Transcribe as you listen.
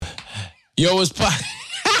Yo, what's poppin'?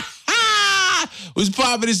 What's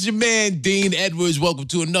poppin'? It's your man, Dean Edwards. Welcome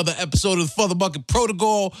to another episode of the FuthaMuckin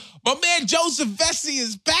Protocol. My man, Joseph Vecsey,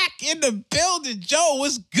 is back in the building. Joe,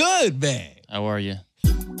 what's good, man? How are you?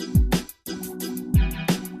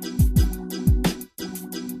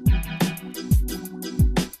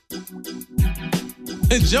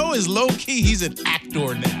 Joe is low-key. He's an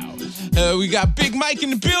actor now. We got Big Mike in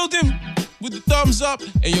the building with the thumbs up.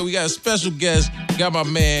 And yo, we got a special guest. We got my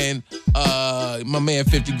man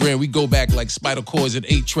 50 Grand. We go back like Spider Chords and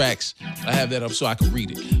 8 tracks. I have that up so I can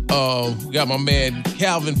read it. We got my man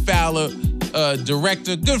Calvan Fowler,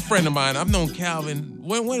 director, good friend of mine. I've known Calvin.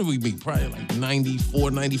 When did we meet? Probably like 94,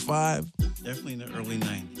 95? Definitely in the early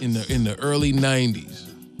 90s. In the early 90s.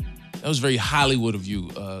 That was very Hollywood of you,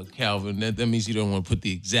 Calvin. That means you don't want to put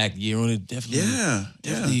the exact year on it.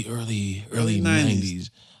 Definitely early 90s.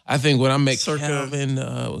 I think when I met Calvin,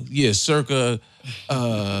 circa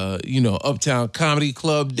Uptown Comedy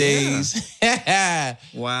Club days. Yeah.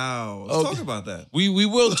 Wow. Let's talk about that. We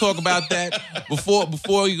will talk about that. Before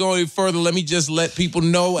we go any further, let me just let people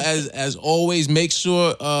know, as always, make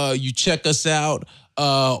sure you check us out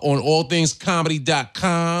on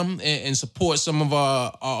allthingscomedy.com and support some of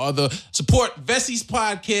our other, support Vecsey's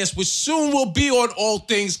podcast, which soon will be on All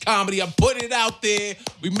Things Comedy. I'm putting it out there.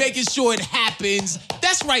 We're making sure it happens.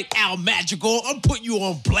 That's right, Al Magical. I'm putting you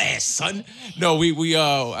on blast, son. No,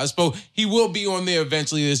 I spoke. He will be on there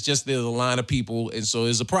eventually. There's a line of people, and so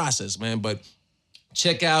it's a process, man. But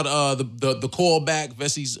check out the callback,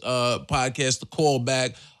 Vecsey's podcast, the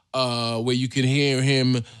callback, where you can hear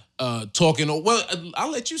him talking. Well,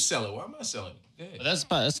 I'll let you sell it. Why am I selling it? Well,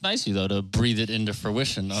 that's nice of you, though, to breathe it into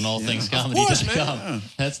fruition on allthingscomedy.com.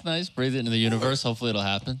 That's nice. Breathe it into the universe. Hopefully it'll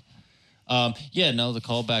happen. The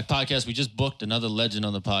callback podcast. We just booked another legend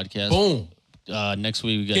on the podcast. Boom. Next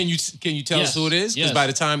week we got. Can you tell us who it is? Because by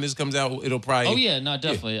the time this comes out, it'll probably. Oh yeah, no,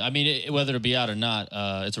 definitely. Yeah. I mean, whether it be out or not,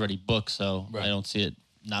 it's already booked, so right. I don't see it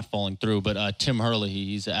not falling through. But Tim Herlihy,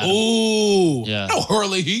 he's Adam. Ooh, yeah. No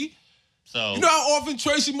Herlihy. So, you know how often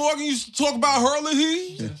Tracy Morgan used to talk about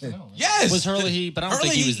Herlihy? Yes. Was Herlihy, but I don't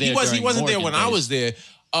think he was there. He wasn't there when I was there.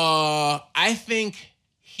 I think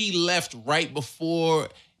he left right before.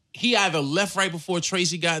 He either left right before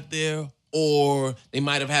Tracy got there, or they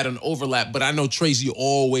might have had an overlap. But I know Tracy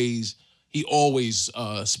always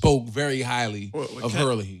spoke very highly of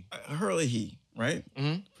Herlihy. Herlihy, right?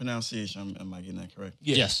 Mm-hmm. Pronunciation. Am I getting that correct?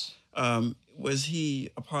 Yes. Was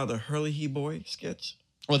he a part of the Herlihy Boy sketch?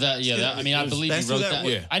 Well, I believe he wrote that.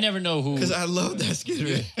 Yeah. I never know who. Because I love that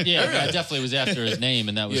skit. Yeah, it definitely was after his name,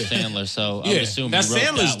 and that was Sandler. So I would assume that's he wrote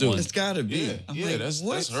Sandler's that dude. one. It's got to be.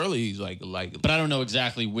 That's Herlihy's like. But I don't know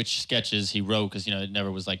exactly which sketches he wrote because it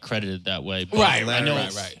never was like credited that way. But right. I know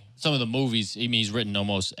right. Some of the movies. I mean, he's written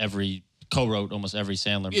co-wrote almost every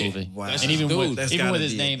Sandler movie. Wow. And even with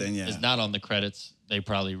his name thing, is not on the credits, they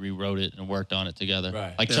probably rewrote it and worked on it together.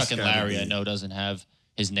 Right. Like Chuck and Larry, I know doesn't have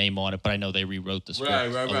his name on it, but I know they rewrote the script a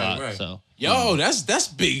lot. So, yo, that's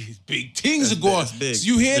big things are going. That's big. So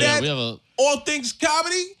you hear that? We have All Things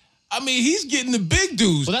Comedy. I mean, he's getting the big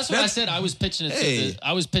dudes. Well, that's what I said. I was pitching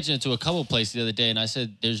it to a couple places the other day, and I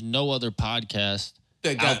said, "There's no other podcast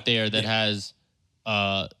out there that has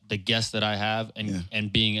the guests that I have,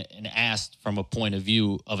 and being asked from a point of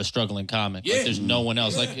view of a struggling comic. Yeah. Like, there's no one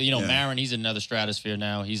else. Maron, he's in another stratosphere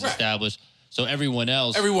now. He's established. So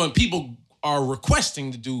people are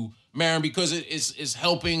requesting to do Maron because it's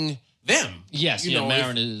helping them. Yes,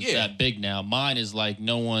 Maron is that big now. Mine is like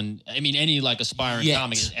no one. I mean, any like aspiring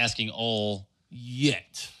comic is asking all.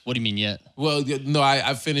 Yet. What do you mean yet? Well, no,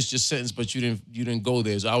 I finished your sentence, but you didn't go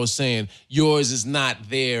there. So I was saying yours is not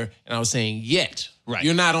there, and I was saying yet. Right.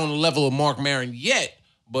 You're not on the level of Mark Maron yet,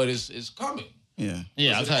 but it's coming. Yeah.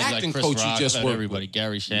 I've had like Chris Rock, I've had everybody,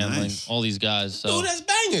 Gary Shandling, all these guys. So. Dude, that's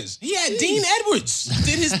bangers. He had Dean Edwards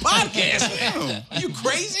did his podcast. Man. Are you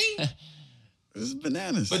crazy? This is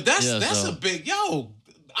bananas. But that's a big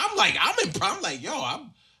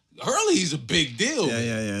Herlihy's a big deal. Yeah,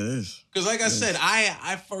 it is. Because like I said, I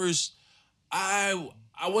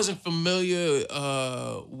wasn't familiar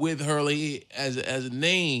with Herlihy as a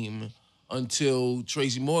name until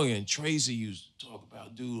Tracy Morgan. Tracy used to talk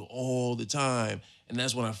about dude all the time. And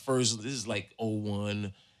that's when this is like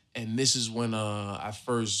 2001. And this is when I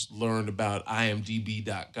first learned about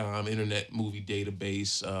IMDb.com, Internet Movie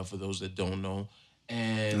Database, for those that don't know.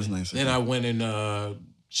 And nice then I went and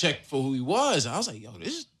checked for who he was. I was like, yo,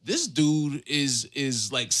 this this dude is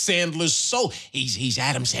like Sandler's soul. He's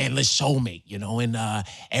Adam Sandler's soulmate, you know, and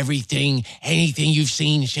anything you've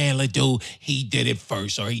seen Sandler do, he did it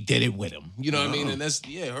first or he did it with him. You know what I mean? And that's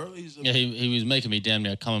Herlihy's. He was making me damn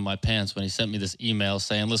near come in my pants when he sent me this email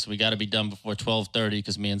saying, "Listen, we got to be done before 12:30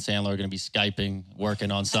 because me and Sandler are going to be Skyping,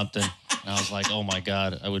 working on something." And I was like, "Oh my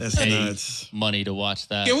God, I would pay money to watch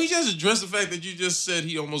that." Can we just address the fact that you just said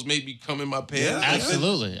he almost made me come in my pants? Yeah,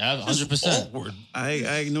 absolutely, 100%. I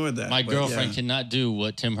ignored that. My girlfriend cannot do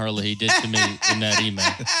what Tim Herlihy did to me in that email.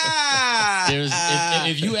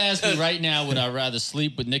 If you ask me right now, would I rather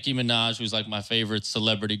sleep with Nicki Minaj, who's like my favorite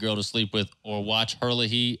celebrity girl to sleep with, or watch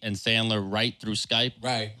Herlihy and Sandler right through Skype?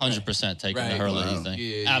 Right. 100% taking the Herlihy thing.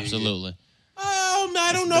 Yeah, absolutely.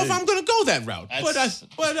 I don't know if I'm going to go that route.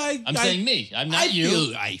 I'm saying me. I'm not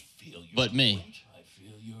you. I feel you. But me. I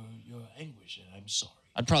feel your anguish, and I'm sorry.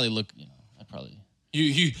 I'd probably look,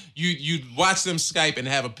 You'd watch them Skype and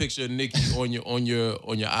have a picture of Nicki on your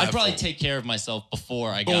iPhone. I'd probably take care of myself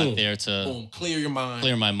before I got there to clear your mind,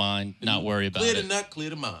 clear my mind, not worry about it. Clear the nut, clear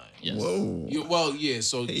the mind. Yes. Whoa.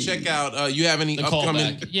 So check out. You have any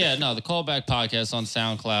upcoming? The Callback podcast on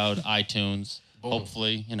SoundCloud, iTunes. Boom.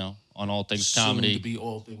 Hopefully, on All Things Comedy. Soon to be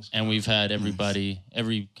All Things Comedy. And we've had everybody,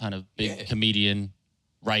 every kind of big comedian,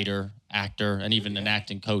 writer, actor, and even an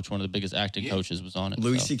acting coach. One of the biggest acting coaches was on it.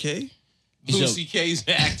 Louis C.K.? Louis C.K.'s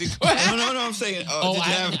acting coach. No, I'm saying.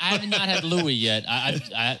 I have not had Louis yet.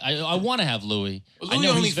 I want to have Louis. Well, Louis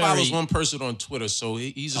only follows one person on Twitter, so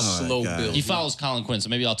he's a slow build. He follows Colin Quinn, so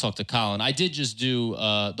maybe I'll talk to Colin. I did just do,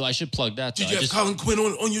 though I should plug that. Did you have Colin Quinn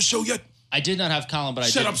on your show yet? I did not have Colin, but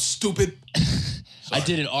Shut up, stupid. I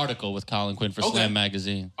did an article with Colin Quinn for Slam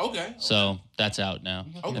Magazine. Okay. So that's out now.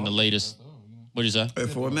 And the latest. What did you say?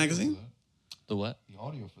 For what magazine? The what? The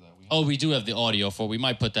audio for that. We do have the audio for it. We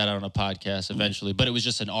might put that out on a podcast eventually, but it was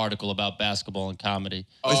just an article about basketball and comedy.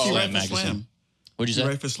 You Slam write for Magazine. Slam? What'd you say? You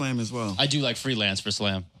write for Slam as well. I do like freelance for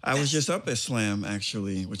Slam. I was just up at Slam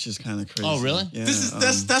actually, which is kind of crazy. Oh, really? Yeah,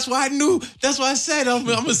 that's why I knew. That's why I said I'm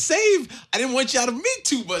gonna save. I didn't want y'all to meet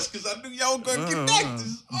too much because I knew y'all were gonna connect. This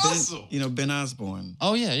is awesome. Ben Osborne.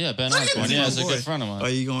 Oh yeah, Ben Osborne. Yeah, it's a good friend of mine. Are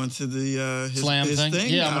you going to the his Slam his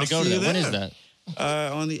thing? Yeah, I'm gonna go to that. When is that?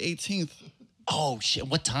 On the 18th. Oh shit!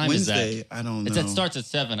 What time Wednesday, is that? I don't know. That starts at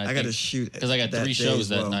 7. I got to shoot because I got 3 shows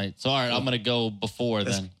that night. So all right, I'm gonna go before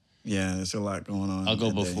then. Yeah, there's a lot going on. I'll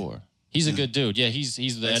go before. Day. He's a good dude. Yeah, he's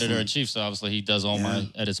the editor in chief. So obviously he does all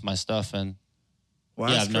edits my stuff and.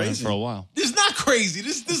 I've known him for a while. This is not crazy.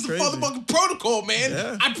 This is the motherfucking protocol, man.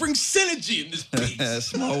 Yeah. I bring synergy in this piece.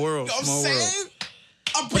 Small world. You know what small I'm world. saying?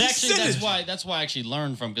 But actually, that's why I actually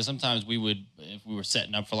learned from, because sometimes if we were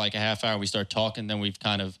setting up for like a half hour, we start talking, then we've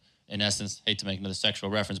kind of, in essence, hate to make another sexual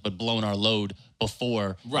reference, but blown our load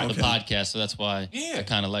before the podcast. So that's why I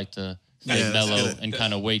kind of like to stay mellow and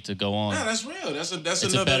kind of wait to go on. Yeah, that's real. That's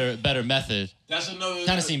it's another a better method. That's another.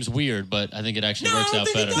 Kind of seems weird, but I think it actually works out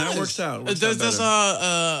better. That works out.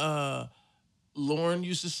 That's Lauren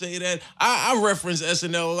used to say that. I reference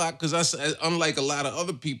SNL a lot because unlike a lot of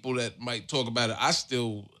other people that might talk about it, I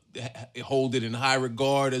still hold it in high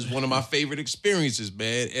regard as one of my favorite experiences,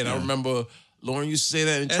 man. And I remember Lauren used to say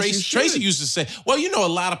that, and Tracy used to say, well, a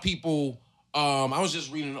lot of people. I was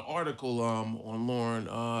just reading an article on Lauren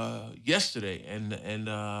yesterday, and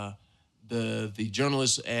the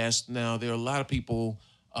journalist asked. Now there are a lot of people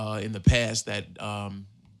in the past that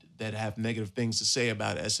have negative things to say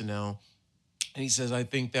about SNL. And he says, I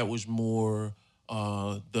think that was more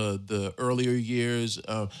the earlier years.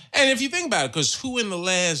 And if you think about it, because who in the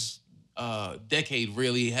last decade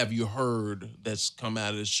really have you heard that's come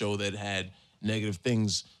out of the show that had negative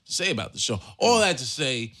things to say about the show? All that to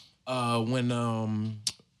say, when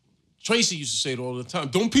Tracy used to say it all the time,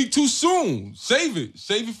 don't peak too soon. Save it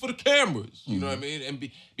for the cameras. You know what I mean? And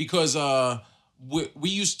because we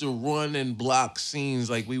used to run and block scenes.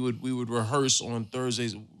 Like we would rehearse on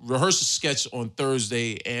Thursdays, rehearse a sketch on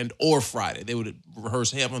Thursday or Friday. They would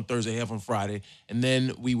rehearse half on Thursday, half on Friday, and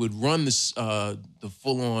then we would run the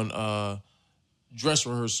full on dress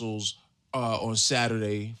rehearsals on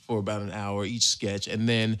Saturday for about an hour each sketch, and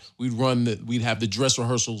then we'd have the dress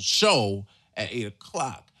rehearsal show at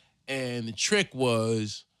 8:00. And the trick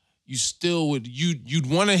was you'd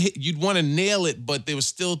want to nail it, but there were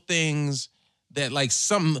still things that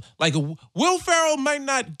Will Ferrell might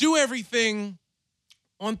not do everything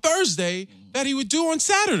on Thursday that he would do on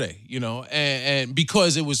Saturday, and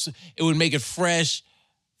because it would make it fresh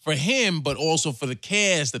for him, but also for the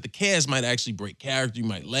cast, that the cast might actually break character, you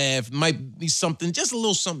might laugh, might be something, just a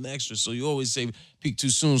little something extra. So you always say peak too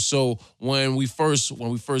soon. So when we first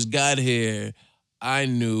got here, I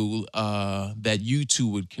knew that you two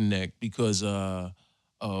would connect because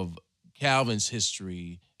of Calvan's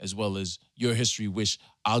history as well as your history, which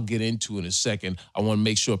I'll get into in a second. I want to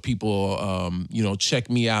make sure people, check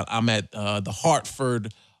me out. I'm at the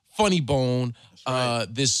Hartford Funny Bone. Right.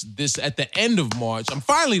 This at the end of March. I'm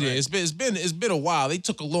finally there. Right. It's been a while. They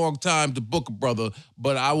took a long time to book a brother,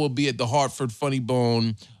 but I will be at the Hartford Funny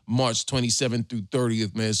Bone March 27th through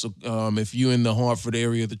 30th, man. So if you're in the Hartford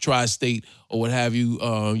area, the tri-state or what have you,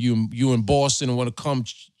 you in Boston and want to come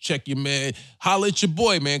check your man, holla at your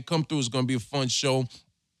boy, man. Come through. It's gonna be a fun show.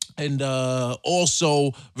 And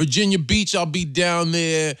also Virginia Beach, I'll be down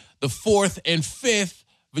there the 4th and 5th.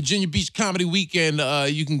 Virginia Beach Comedy Weekend.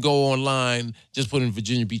 You can go online, just put in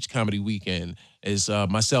Virginia Beach Comedy Weekend. It's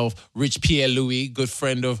myself, Rich Pierre-Louis, good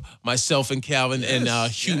friend of myself and Calvin, and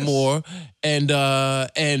Hugh Moore.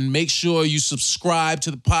 And make sure you subscribe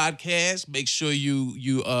to the podcast. Make sure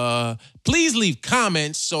you please leave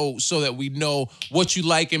comments so that we know what you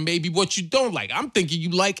like and maybe what you don't like. I'm thinking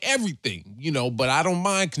you like everything, but I don't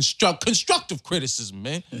mind constructive criticism,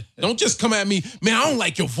 man. Don't just come at me, man, I don't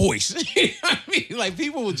like your voice. You know what I mean? Like,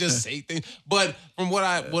 people will just say things. But from what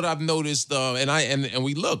I've noticed, and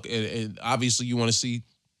we look, and obviously you want to see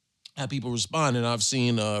how people respond, and I've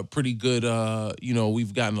seen pretty good,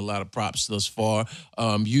 we've gotten a lot of props thus far.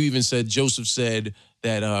 You even said, Joseph said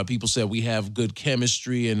that people said we have good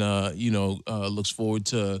chemistry and, looks forward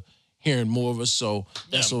to hearing more of us, so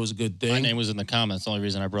that's always a good thing. My name was in the comments, the only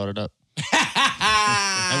reason I brought it up.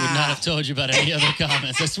 I would not have told you about any other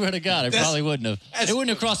comments. I swear to God, I probably wouldn't have. It wouldn't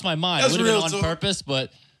have crossed my mind. It would have been on purpose,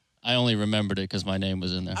 but I only remembered it because my name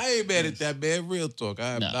was in there. I ain't mad at that, man. Real talk.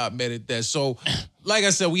 I am not mad at that. So, like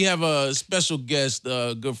I said, we have a special guest,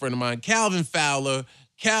 a good friend of mine, Calvan Fowler.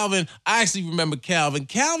 Calvin, I actually remember Calvin.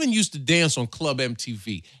 Calvin used to dance on Club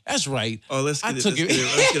MTV. That's right. Oh, let's get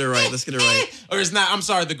it right. Let's get it right. Or it's not, I'm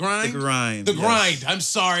sorry, The Grind? The Grind. The Grind. I'm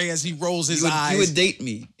sorry, as he rolls his eyes. You would date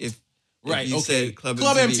me if you said Club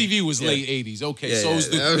MTV was late 80s. Okay, so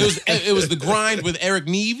it was The Grind with Eric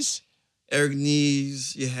Neves. Eric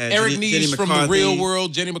Neves, you had Eric Neves from The Real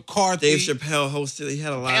World, Jenny McCarthy. Dave Chappelle hosted. He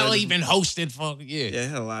had a lot. Chappelle even hosted. Yeah, he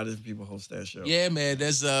had a lot of people host that show. Yeah, man,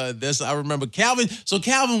 that's I remember Calvin. So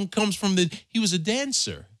Calvin comes from he was a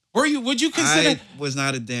dancer. Would you consider? I was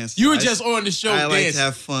not a dancer. You were just on the show. I like to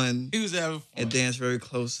have fun. He was having fun and dance very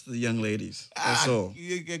close to the young ladies. That's all.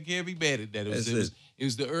 You can't be mad at that. It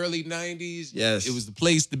was the early '90s. Yes, it was the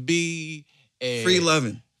place to be. And free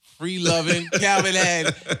loving. Free loving.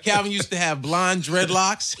 Calvin used to have blonde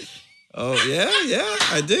dreadlocks. Oh, yeah,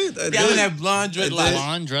 I did. Calvin had blonde dreadlocks.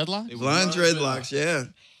 Blonde dreadlocks? Blonde dreadlocks, yeah.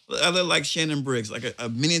 I look like Shannon Briggs, like a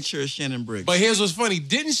miniature Shannon Briggs. But here's what's funny.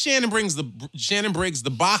 Didn't Shannon Briggs,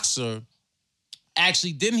 the boxer,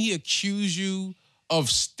 actually, didn't he accuse you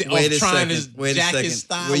of trying to jack his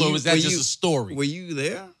style, or was that just a story? Were you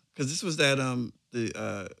there? Because this was that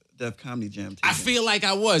the Def Comedy Jam taping. I feel like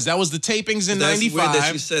I was. That was the tapings in '95. Weird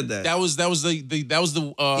that you said that. That was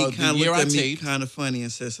the year I taped. He kind of funny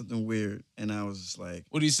and said something weird, and I was just like,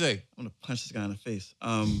 "What did he say?" I'm gonna punch this guy in the face.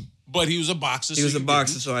 But he was a boxer. He was a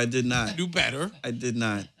boxer, so I did not do better. I did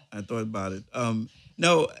not. I thought about it.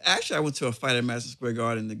 No, actually, I went to a fight at Madison Square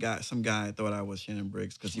Garden. Some guy thought I was Shannon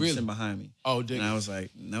Briggs because he was sitting behind me. Oh, did and I was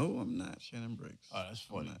like, "No, I'm not Shannon Briggs." Oh, that's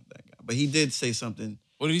funny. I'm not that guy. But he did say something.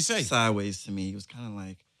 What did he say? Sideways to me. He was kind of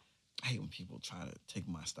like, I hate when people try to take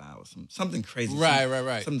my style or something crazy.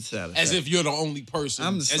 Right. Something sad. As if you're the only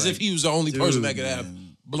person. If he was the only person that could have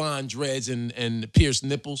blonde dreads and pierced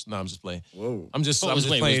nipples. No, I'm just playing. Whoa. I'm just playing. Was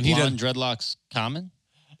blonde dreadlocks common?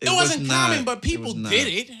 It wasn't common, but people did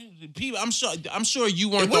it. People, I'm sure you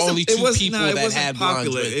weren't the only two people that had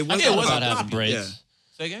blonde dreads. It wasn't about having braids. Yeah.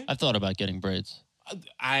 Say again? I thought about getting braids.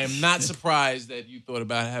 I am not surprised that you thought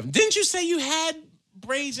about having. Didn't you say you had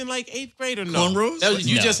braids in like 8th grade or no? Cornrows?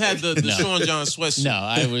 You just had the Sean John sweatsuit. No,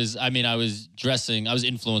 I was dressing. I was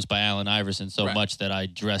influenced by Allen Iverson so much that I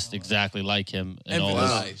dressed exactly like him. And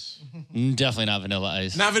Vanilla Ice. Definitely not Vanilla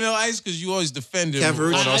Ice. Not Vanilla Ice because you always defend him.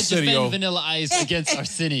 I defend Vanilla Ice against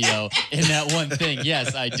Arsenio in that one thing.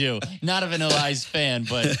 Yes, I do. Not a Vanilla Ice fan,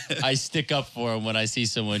 but I stick up for him when I see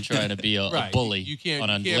someone trying to be a bully on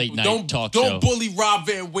a late night talk show. Don't bully Rob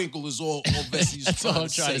Van Winkle is all Vecsey's That's all I'm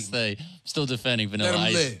trying to say. Still defending Vanilla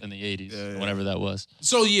Ice in the 80s, whatever that was.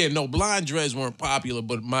 So, blonde dreads weren't popular,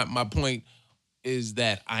 but my point is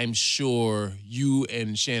that I'm sure you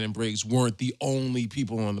and Shannon Briggs weren't the only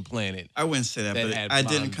people on the planet. I wouldn't say that, but I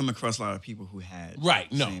didn't come across a lot of people who had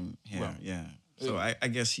same hair. Right. Yeah. So I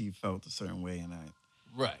guess he felt a certain way, and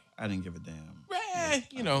I didn't give a damn. Right.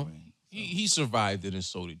 He survived it, and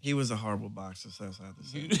so did he. Was a horrible boxer, so that's what I have to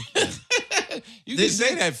say. You can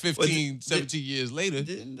say that 15, 17 years later.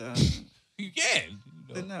 You can.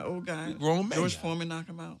 Didn't that old guy, grown man, George Foreman, knock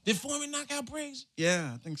him out? Did Foreman knock out Briggs?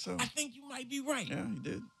 Yeah, I think so. I think you might be right. Yeah, he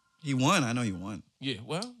did. He won. I know he won. Yeah,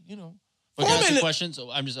 well, you know. But can I ask a question?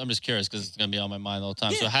 So I'm just curious because it's gonna be on my mind all the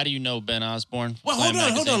time. Yeah. So how do you know Ben Osborne? Well,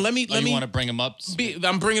 hold on. Let me. You want to bring him up?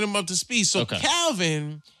 I'm bringing him up to speed. So okay.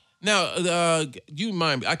 Calvan. Now, you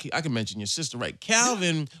mind? I can mention your sister, right?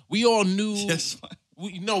 Calvan. We all knew. Yes.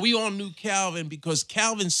 We all knew Calvan because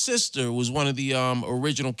Calvan's sister was one of the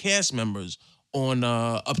original cast members on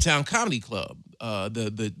Uptown Comedy Club.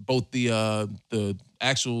 Both the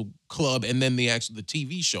actual club and then the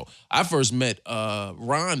TV show. I first met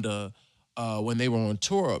Rhonda when they were on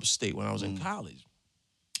tour upstate when I was in college.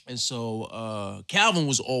 And so Calvan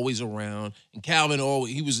was always around, and Calvan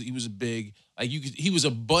he was a big, like he was a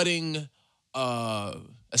budding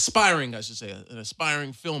aspiring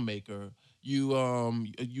filmmaker.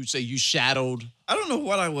 You say you shadowed. I don't know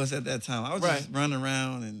what I was at that time. I was just running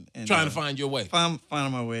around and trying to find your way. Finding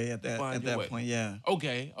my way at that point. Yeah.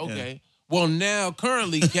 Okay. Yeah. Well, now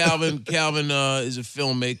currently Calvan is a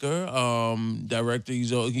filmmaker, director.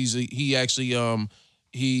 He actually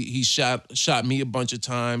he shot me a bunch of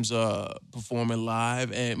times performing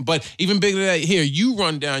live, but even bigger than that, here you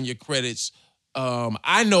run down your credits.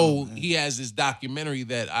 I know he has this documentary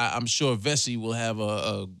that I'm sure Vecsey will have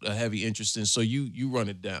a heavy interest in. So you run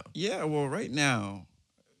it down. Yeah, well, right now,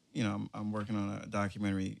 I'm working on a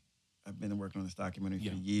documentary. I've been working on this documentary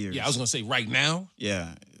for years. Yeah, I was gonna say right now.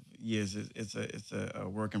 Yeah, years. It's a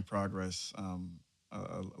work in progress,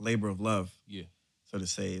 a labor of love. Yeah, so to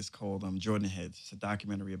say. It's called Jordan Heads. It's a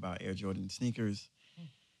documentary about Air Jordan sneakers.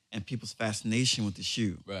 And people's fascination with the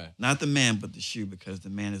shoe. Right. Not the man, but the shoe, because the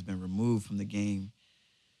man has been removed from the game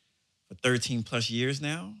for 13 plus years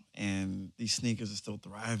now. And these sneakers are still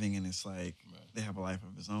thriving. And it's like they have a life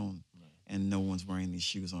of its own. Right. And no one's wearing these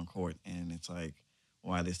shoes on court. And it's like,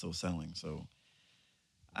 why are they still selling? So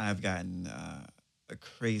I've gotten a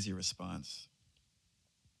crazy response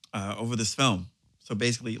over this film. So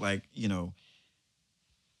basically,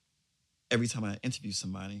 every time I interview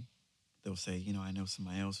somebody, they'll say, I know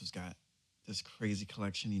somebody else who's got this crazy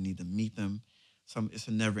collection. You need to meet them. It's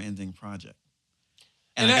a never-ending project.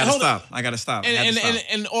 And I gotta stop.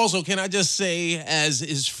 And also, can I just say, as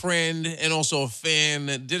his friend and also a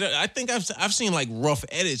fan, I think I've seen like rough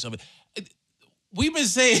edits of it. We've been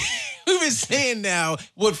saying now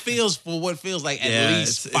what feels like at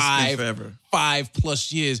least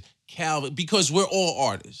 5+ years, Calvan, because we're all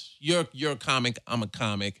artists. You're a comic. I'm a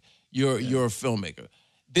comic. You're a filmmaker.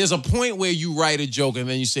 There's a point where you write a joke and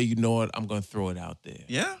then you say, you know what, I'm going to throw it out there.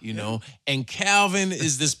 Yeah. You know? And Calvan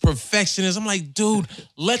is this perfectionist. I'm like, dude,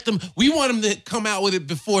 we want him to come out with it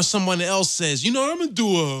before someone else says, I'm going to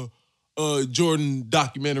do a Jordan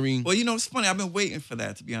documentary. Well, it's funny. I've been waiting for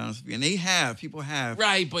that, to be honest with you. And people have.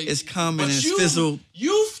 Right, but it's come and it's fizzled.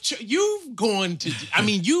 You've gone to,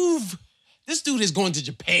 this dude has gone to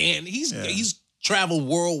Japan. He's traveled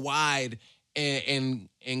worldwide and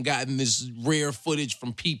gotten this rare footage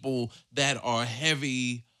from people that are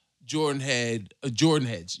heavy Jordan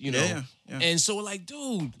heads, Yeah. And so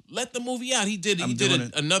dude, let the movie out. He did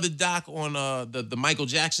another doc on the Michael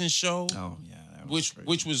Jackson show. Oh yeah, which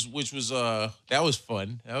was that was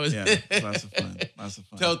fun. That was lots of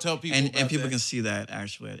fun. Tell people and people can see that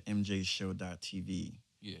actually at mjshow.tv.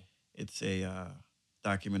 Yeah, it's a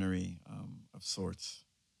documentary of sorts.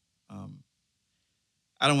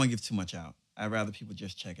 I don't want to give too much out. I'd rather people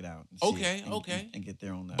just check it out. And see and get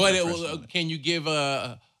their own. But can you give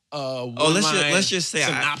a let's just say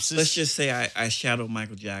synopsis? Let's just say I shadowed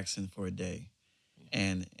Michael Jackson for a day,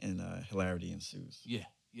 and hilarity ensues. Yeah.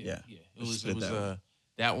 It was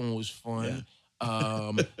that one was fun.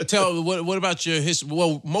 Yeah. Tell what about your history?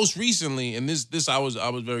 Well, most recently, and this I was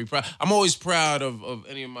very proud. I'm always proud of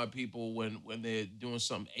any of my people when they're doing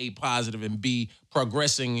something A, positive, and B,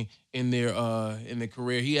 progressing in their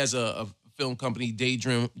career. He has a film company,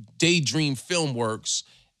 Daydream Filmworks,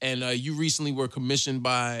 and you recently were commissioned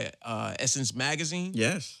by Essence Magazine.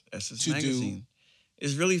 Yes, Essence Magazine.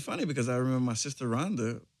 It's really funny because I remember my sister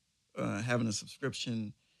Rhonda having a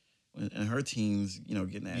subscription in her teens,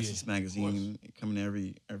 getting Essence Magazine,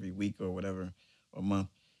 coming every week or whatever, or month.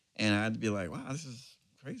 And I'd be like, wow, this is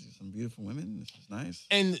crazy. Some beautiful women. This is nice.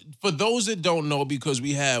 And for those that don't know, because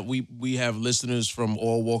we have listeners from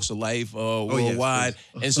all walks of life worldwide.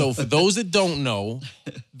 Yes, and so for those that don't know,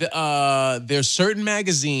 there's certain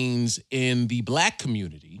magazines in the Black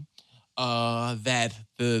community that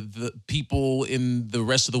the people in the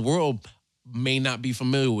rest of the world may not be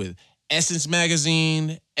familiar with. Essence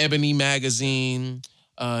Magazine, Ebony Magazine.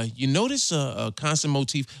 You notice a constant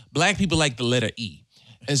motif. Black people like the letter E.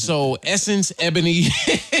 And so Essence, Ebony,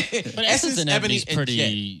 but Essence and Ebony's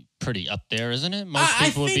pretty up there, isn't it? Most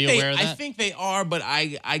people would be aware of that. I think they are, but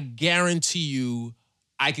I guarantee you,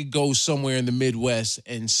 I could go somewhere in the Midwest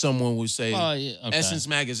and someone would say, Essence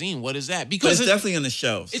Magazine, what is that? Because it's definitely on the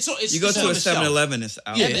shelves. It's you go to a 7-Eleven, it's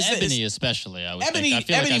out. Yeah, Ebony especially, I would think. I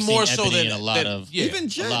feel like I've more seen so Ebony than in a lot of even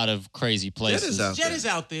Jet. A lot of crazy places. Jet is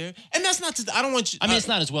out there. And that's not I don't want you... I mean, it's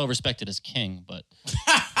not as well respected as King, but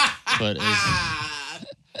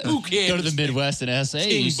who cares? Go to the Midwest and ask,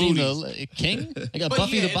 hey, you seen the King? They got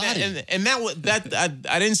Buffy the Body. And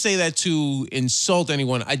I didn't say that to insult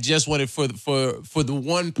anyone. I just wanted for the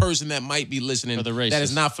one person that might be listening that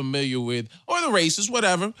is not familiar with, or the racist,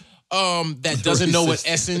 whatever, that doesn't know what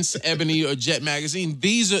Essence, Ebony, or Jet Magazine.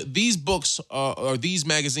 These books or these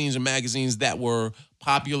magazines are magazines that were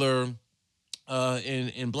popular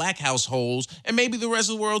in black households, and maybe the rest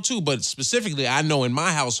of the world too. But specifically, I know in my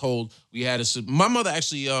household, we had my mother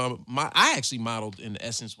actually, I actually modeled in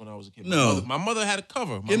Essence when I was a kid. My mother had a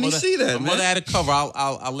cover. Let me see that. My mother had a cover.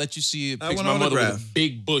 I'll let you see it. My mother with a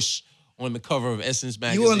big bush on the cover of Essence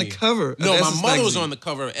magazine. You were on the cover? No, my mother was on the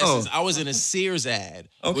cover of Essence. I was in a Sears ad,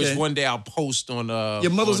 which one day I'll post on.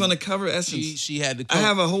 Your mother was on the cover of Essence. She had the cover. I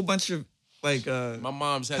have a whole bunch of my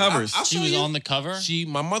mom's had covers. She was on the cover.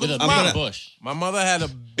 My mother with was a big bush. My mother had a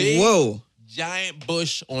big, giant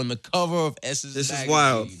bush on the cover of Essence. This magazine. is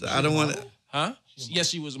wild. I don't want to. Huh? Yes,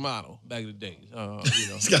 she was a model back in the day.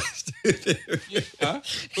 This guy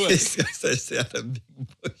had a big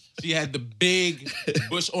bush. She had the big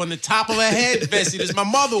bush on the top of her head, Bessie. This is my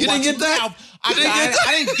mother. You didn't get that? I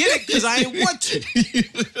didn't get it because I didn't want to.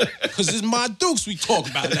 Because it's my Dukes we talk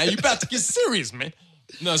about now. You about to get serious, man.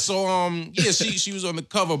 No, so she was on the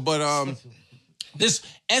cover, but this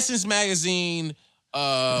Essence magazine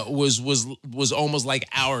was almost like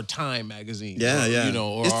our Time magazine. Yeah. You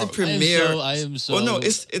know, it's the premiere. I am so. Well, no,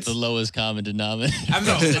 it's the lowest common denominator. I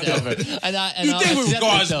know. ever. And you think with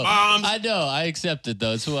regards moms? I know. I accept it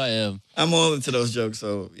though. It's who I am. I'm all into those jokes,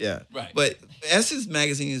 so yeah. Right. But Essence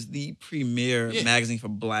magazine is the premier magazine for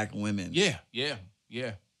black women. Yeah.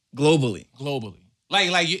 Globally.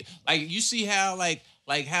 Like you see how like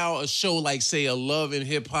how a show like say a Love and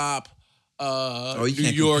Hip Hop New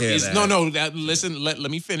York is that. Listen, let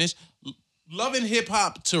me finish. Love and Hip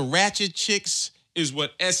Hop to Ratchet Chicks is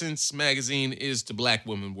what Essence magazine is to black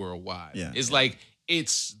women worldwide. Yeah. It's like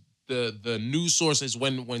it's the news sources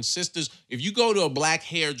when sisters, if you go to a black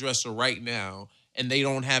hairdresser right now and they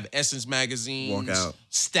don't have Essence magazines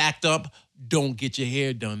stacked up, don't get your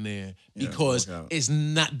hair done there because it's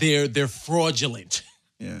not they're fraudulent.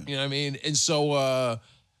 Yeah. You know what I mean? And so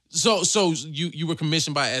you were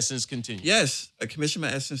commissioned by Essence. Continue. Yes, a commissioned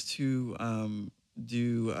by Essence to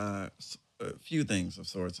do a few things of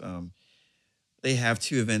sorts. They have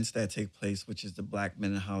two events that take place, which is the Black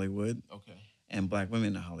Men in Hollywood, and Black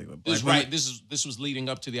Women in Hollywood. This was leading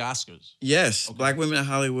up to the Oscars. Yes, Black Women in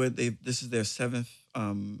Hollywood. This is their seventh.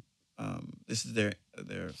 This is their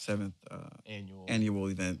seventh annual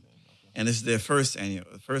event. And this is their first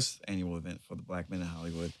annual event for the Black Men in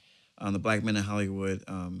Hollywood. The Black Men in Hollywood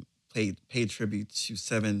paid tribute to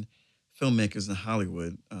 7 filmmakers in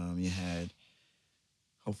Hollywood. You had,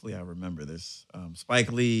 hopefully I remember this,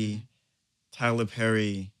 Spike Lee, Tyler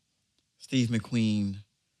Perry, Steve McQueen,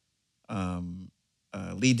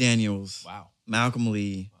 Lee Daniels, Malcolm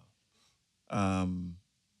Lee. You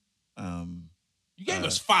gave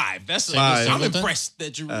us 5. That's 5. I'm impressed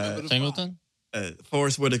that you remember the Singleton?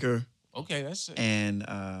 Forrest Whitaker. Okay, that's it. And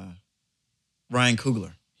Ryan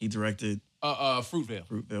Coogler. He directed Fruitvale.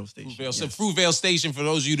 Fruitvale Station. So Fruitvale Station, for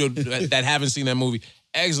those of you that haven't seen that movie,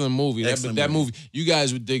 excellent movie. That movie, you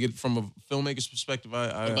guys would dig it from a filmmaker's perspective. What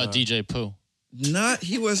about DJ Pooh?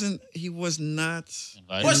 He was not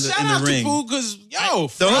Invited. Well, shout out to Pooh, because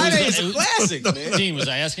Friday's a classic, man. Dean, was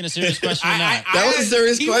I asking a serious question or not? That was a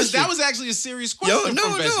serious question. That was actually a serious question. No.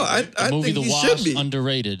 I movie think The he should be Wash,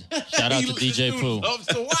 underrated. Shout out to DJ Pooh. Loves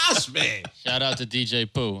The Wash, man. Shout out to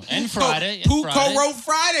DJ Pooh. And Friday. Pooh co-wrote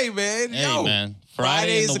Friday, man. Hey, man.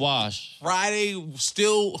 Friday in The Wash. Friday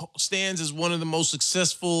still stands as one of the most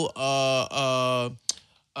successful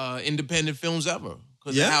independent films ever.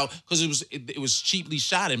 Because it was cheaply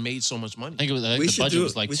shot and made so much money. I think the budget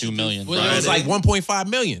was like $2 million. Well, it was like $1.5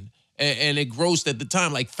 million, and it grossed at the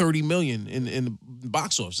time like $30 million in the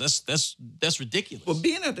box office. That's ridiculous. Well,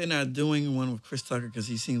 being that they're not doing one with Chris Tucker because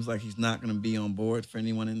he seems like he's not going to be on board for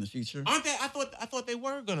anyone in the future. Aren't they? I thought they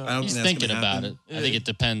were gonna. He's thinking about it. I think it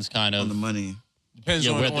depends kind of on the money. Depends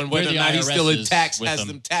on whether or not he still has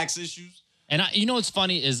them tax issues. And you know what's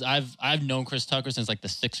funny is I've known Chris Tucker since like the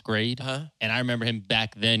 6th grade, and I remember him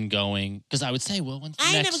back then going, because I would say, well, when's the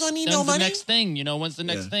next? Never gonna need no money. The next thing, you know, when's the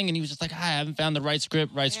next thing? And he was just like, I haven't found the right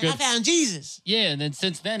script. I found Jesus. Yeah, and then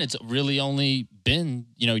since then it's really only been,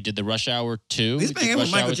 you know, he did the Rush Hour 2. He's been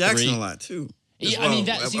with Michael Jackson a lot too. Yeah, well. I mean,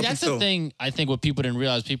 that's the thing. I think what people didn't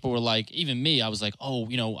realize. People were like, even me, I was like, oh,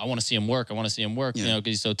 you know, I want to see him work. You know, because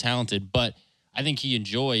he's so talented. But I think he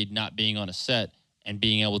enjoyed not being on a set and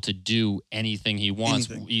being able to do anything he wants.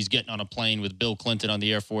 He's getting on a plane with Bill Clinton on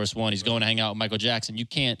the Air Force One. He's going to hang out with Michael Jackson. You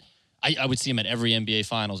can't. I would see him at every NBA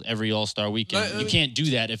Finals, every All-Star weekend. You can't do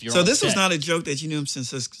that if you're. So this was not a joke that you knew him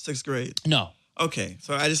since 6th grade. No. Okay,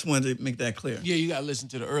 so I just wanted to make that clear. Yeah, you got to listen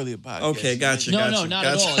to the earlier podcast. Okay, gotcha. No, not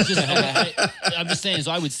at all. It's just, I'm just saying.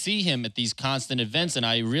 So I would see him at these constant events, and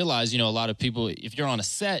I realized, you know, a lot of people, if you're on a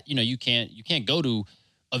set, you know, you can't go to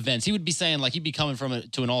events. He would be saying, like, he'd be coming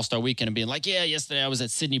to an All-Star weekend and being like, yeah, yesterday I was at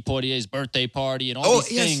Sidney Poitier's birthday party and all these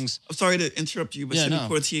things. I'm sorry to interrupt you, but Sidney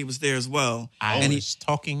Poitier was there as well. I was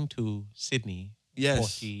talking to Sidney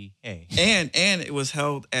Poitier. And it was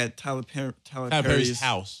held at Tyler Perry's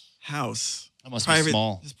house. That must be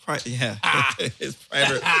small. His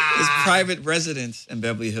private residence in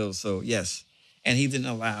Beverly Hills. So, yes. And he didn't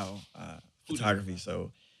allow photography,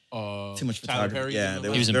 so too much photography. Yeah,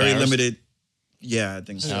 there was very limited. Yeah, I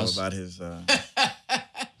think so, about his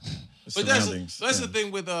surroundings. That's the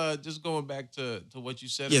thing with just going back to what you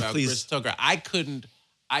said about Chris Tucker. I couldn't,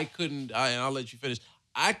 and I'll let you finish.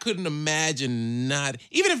 I couldn't imagine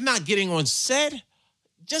even if not getting on set,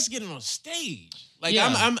 just getting on stage. Like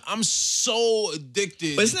I'm so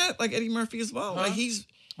addicted. But isn't that like Eddie Murphy as well? Like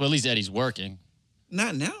well, at least Eddie's working.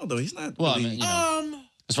 Not now though. He's not. Well, really, I mean, you know,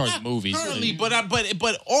 as far as movies, currently,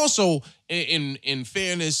 but also in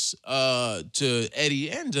fairness to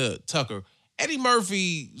Eddie and to Tucker, Eddie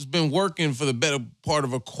Murphy's been working for the better part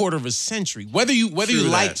of a quarter of a century. Whether you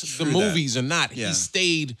liked the movies or not, he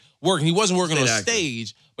stayed working. He wasn't working on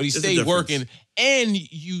stage, but he stayed working. And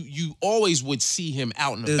you always would see him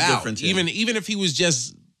out and about. Even if he was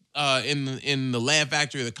just in the Laugh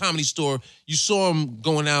Factory or the Comedy Store, you saw him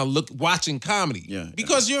going out watching comedy.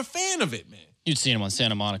 Because you're a fan of it, man. You'd see him on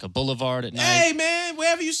Santa Monica Boulevard at night. Hey, man,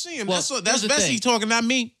 wherever you see him. Well, that's Vecsey talking, not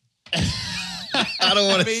me. I don't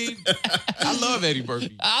want to. I love Eddie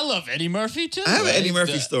Murphy. I love Eddie Murphy, too. I have an Eddie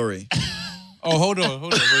Murphy story. Oh, hold on.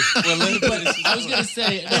 Well, I was going to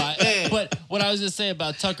say, but what I was going to say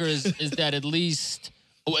about Tucker is that at least,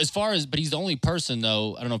 but he's the only person,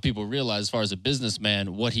 though, I don't know if people realize, as far as a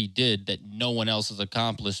businessman, what he did that no one else has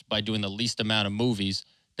accomplished by doing the least amount of movies,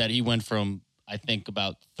 that he went from, I think,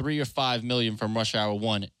 about 3 or 5 million from Rush Hour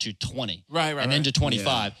 1 to 20 right, and then to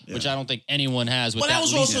 25, which I don't think anyone has with that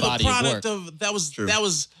least body of work. That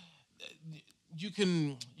was you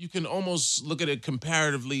can almost look at it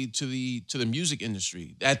comparatively to the music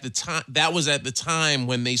industry. At the time, that was at the time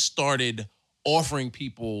when they started offering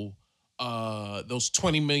people those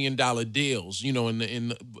 $20 million deals. You know,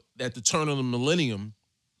 at the turn of the millennium,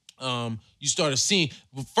 you started seeing.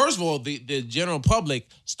 First of all, the general public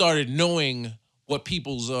started knowing what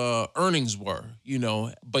people's earnings were. You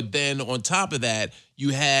know, but then on top of that, you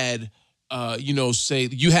had say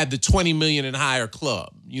you had the 20 million and higher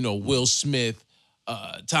club. You know, Will Smith,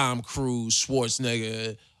 Tom Cruise,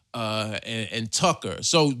 Schwarzenegger, and Tucker.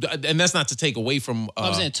 So, and that's not to take away from.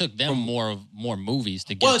 I'm saying it took them more movies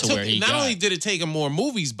to get to where he got. Not only did it take them more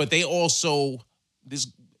movies, but they also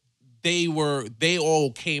they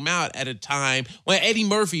all came out at a time when Eddie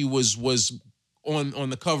Murphy was on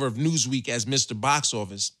the cover of Newsweek as Mr. Box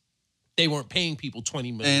Office. They weren't paying people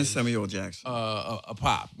 $20 million. And Samuel Jackson. A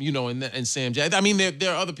pop, you know, and Sam Jackson. I mean,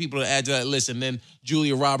 there are other people that add to that list. And then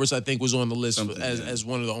Julia Roberts, I think, was on the list as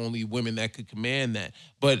one of the only women that could command that.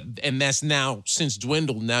 And that's now since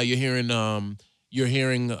dwindled. Now you're hearing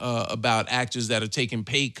about actors that are taking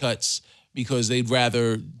pay cuts because they'd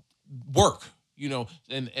rather work, you know.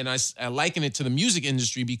 And I liken it to the music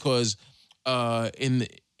industry because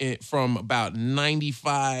from about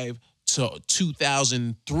 95 to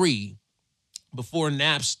 2003, before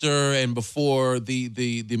Napster and before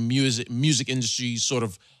the music industry sort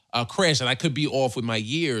of crashed, and I could be off with my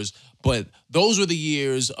years, but those were the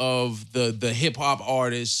years of the hip hop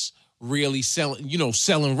artists really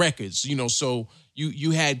selling records, you know. So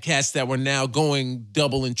you had cats that were now going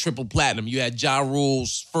double and triple platinum. You had Ja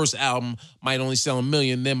Rule's first album might only sell 1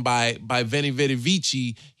 million. Then by Veni Vidi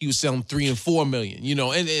Vici, he was selling 3 and 4 million. You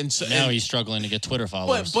know, and so now he's struggling to get Twitter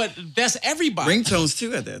followers. But that's everybody. Ringtones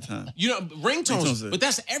too at that time. You know, ringtones, but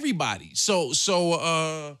that's everybody. So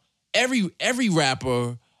every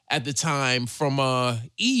rapper at the time from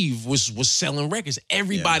Eve was selling records.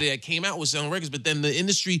 Everybody that came out was selling records. But then the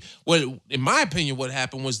industry, in my opinion, what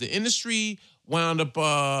happened was the industry wound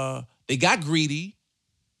up, they got greedy.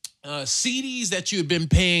 CDs that you had been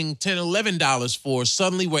paying $10, $11 for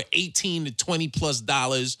suddenly were $18 to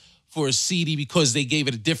 $20+ for a CD because they gave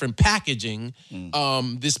it a different packaging.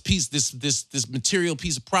 This material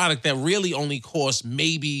piece of product that really only cost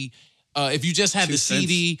maybe if you just had the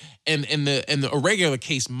CD and the regular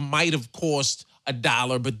case might have cost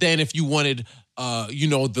 $1, but then if you wanted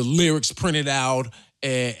the lyrics printed out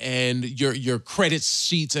and your credit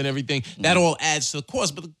sheets and everything, that all adds to the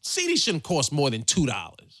cost. But the CD shouldn't cost more than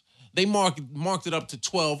 $2. They marked it up to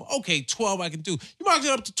 $12. Okay, $12 I can do. You marked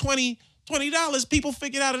it up to $20. People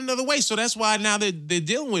figured out another way. So that's why now they're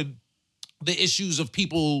dealing with the issues of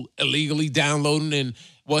people illegally downloading and,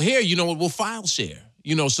 well, here, we'll file share.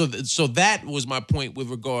 So that was my point with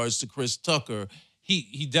regards to Chris Tucker.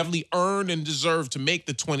 He definitely earned and deserved to make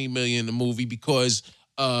the $20 million a movie because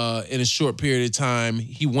in a short period of time,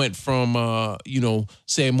 he went from,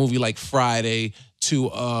 say a movie like Friday to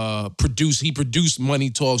he produced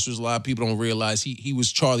Money Talks, which a lot of people don't realize. He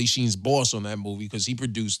was Charlie Sheen's boss on that movie because he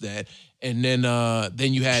produced that. And then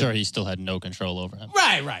you had... I'm sure he still had no control over him.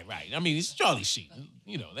 Right. I mean, it's Charlie Sheen.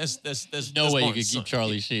 That's no way you could keep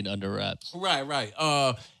Charlie Sheen under wraps. Right.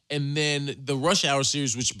 And then the Rush Hour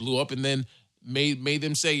series, which blew up, and then made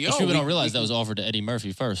them say, yo... People don't realize that was offered to Eddie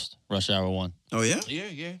Murphy first, Rush Hour 1. Oh, yeah?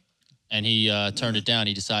 Yeah. And he turned it down.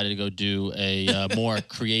 He decided to go do a more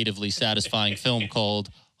creatively satisfying film called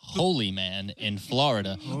Holy Man in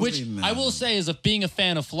Florida. I will say, as being a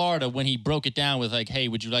fan of Florida, when he broke it down with like, hey,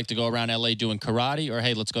 would you like to go around L.A. doing karate? Or,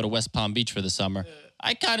 hey, let's go to West Palm Beach for the summer.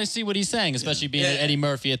 I kind of see what he's saying, especially being Eddie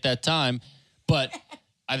Murphy at that time. But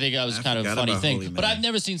I think that was kind of a funny thing. But I've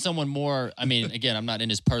never seen someone more, I mean, again, I'm not in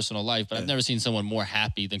his personal life, but I've never seen someone more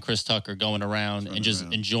happy than Chris Tucker going around and just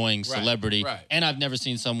enjoying celebrity. Right. And I've never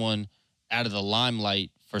seen someone out of the limelight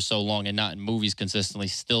for so long and not in movies consistently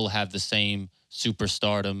still have the same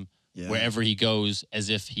superstardom wherever he goes as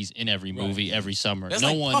if he's in every movie every summer. That's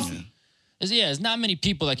no like one Puffy. There's not many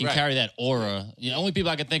people that can carry that aura. The only people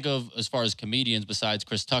I can think of as far as comedians besides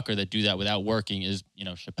Chris Tucker that do that without working is,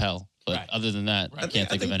 Chappelle. But other than that, I can't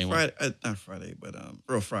think of anyone. Not Friday, but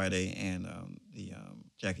Real Friday and the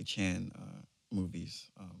Jackie Chan movies,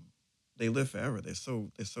 they live forever. They're so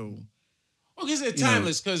well, because they're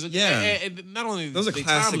timeless. Because not only those are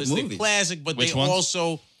classic timeless, movies. they're classic, but Which they ones?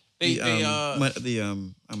 also I'm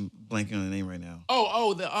blanking on the name right now.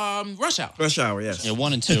 The Rush Hour. Rush Hour, yes. Yeah,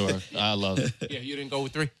 1 and 2 I love. Yeah, you didn't go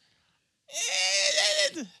with 3.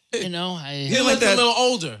 He looked a little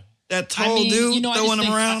older. That tall dude throwing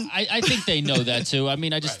him around. I think they know that too. I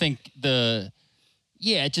mean, I just think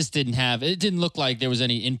it just it didn't look like there was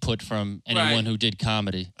any input from anyone who did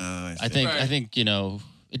comedy. I think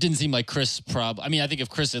it didn't seem like Chris I think if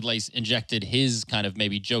Chris had like injected his kind of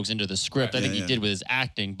maybe jokes into the script, I think he did with his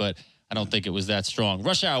acting, but I don't think it was that strong.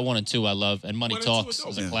 Rush Hour 1 and 2 I love, and Money Talks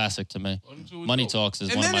is a classic to me. Money Talks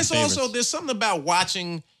is one of my favorites. And then also there's something about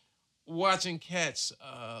watching cats.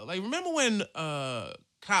 Like remember when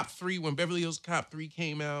Cop 3, when Beverly Hills Cop 3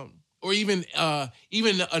 came out, or even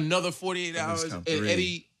another 48 Hours, and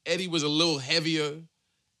Eddie was a little heavier.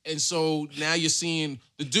 And so now you're seeing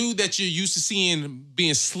the dude that you're used to seeing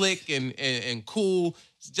being slick and cool,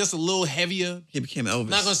 just a little heavier. He became Elvis.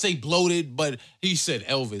 Not gonna say bloated, but he said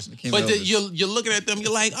Elvis. But you're looking at them,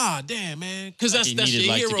 you're like, damn, man, because that's your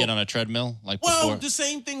hero. To get on a treadmill, before. The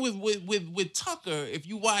same thing with Tucker. If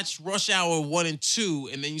you watch Rush Hour 1 and 2,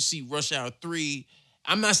 and then you see Rush Hour 3,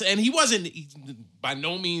 I'm not saying, and he wasn't by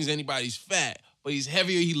no means anybody's fat, but he's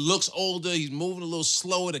heavier. He looks older. He's moving a little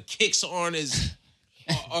slower. The kicks aren't as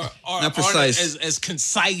not precise. As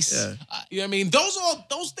concise. Yeah. You know what I mean?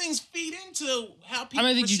 Those things feed into how people.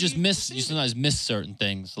 I think you sometimes miss certain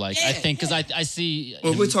things. I think because I see.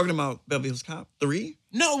 Well, we're talking about Beverly Hills Cop 3.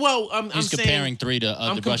 No, well, I'm comparing 3 to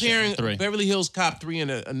I'm the comparing 3. Beverly Hills Cop 3 and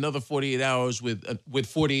another 48 Hours with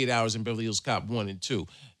 48 Hours in Beverly Hills Cop 1 and 2,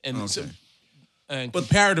 and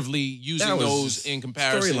comparatively using those in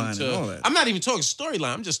comparison to, I'm not even talking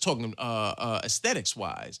storyline. I'm just talking aesthetics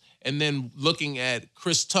wise, and then looking at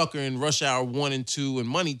Chris Tucker in Rush Hour 1 and 2 and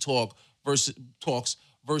Money Talks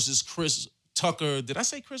versus Chris Tucker. Did I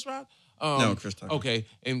say Chris Rock? No, Chris Tucker. Okay,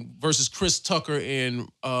 and versus Chris Tucker in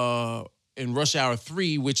Rush Hour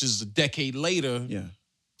 3, which is a decade later. Yeah,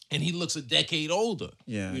 and he looks a decade older.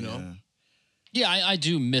 Yeah, Yeah, I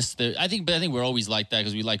do miss I think we're always like that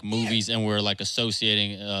because we like movies and we're like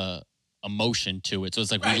associating emotion to it. So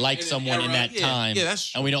it's like we like someone in that time,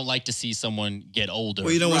 that's true. and we don't like to see someone get older.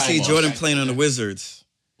 Well, you don't want to see Jordan playing on the Wizards.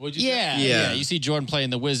 What'd you say? Yeah. You see Jordan playing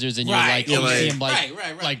the Wizards, and you see him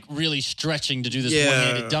like really stretching to do this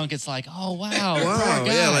one-handed dunk. It's like, oh wow, wow,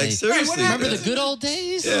 guy. like seriously. Remember the good old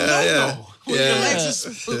days? Yeah. Your legs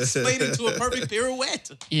splayed into a perfect pirouette.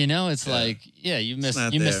 You know, it's like, you miss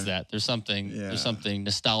that. There's something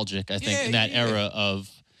nostalgic, I think, in that era of.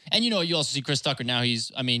 And, you also see Chris Tucker now.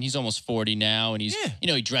 He's almost 40 now, and he's,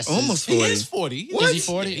 he dresses. Almost 40. He is 40. What? Is he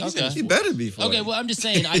 40? Okay. He better be 40. Okay, well, I'm just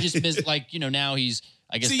saying, I just miss, now he's,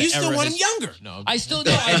 I guess. So you still want him younger? No, I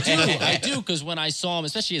do, because when I saw him,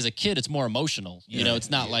 especially as a kid, it's more emotional. It's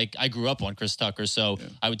not like I grew up on Chris Tucker, so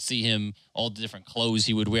I would see him, all the different clothes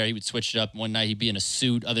he would wear. He would switch it up. One night he'd be in a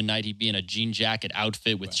suit, other night he'd be in a jean jacket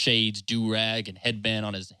outfit with shades, do-rag, and headband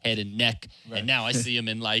on his head and neck. Right. And now I see him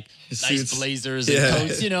in nice blazers and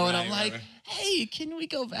coats, and I'm like, hey, can we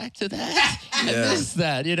go back to that? I miss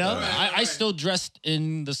that, I still dressed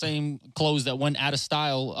in the same clothes that went out of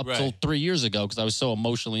style up till 3 years ago because I was so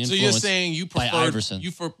emotionally influenced. So you're saying you by Iverson.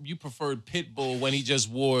 You preferred Pitbull when he just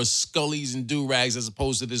wore scullies and do-rags as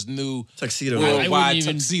opposed to this new tuxedo. I wouldn't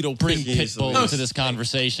even bring Pitbull into this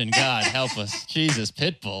conversation. God help us. Jesus,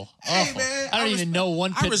 Pitbull. Awful. Man, I don't even know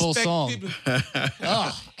one Pitbull song.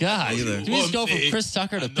 Oh, God. Did we just go from Chris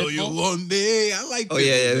Tucker to Pitbull? You want me. I like Pitbull. Oh,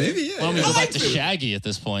 yeah, maybe, Why don't we go back to Shaggy at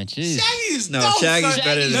this point? Jeez. Shaggy is dope. Shaggy's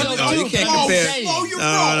better than... No, you can't compare... No, you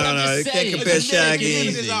can't compare Shaggy.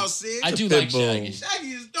 I do like Shaggy.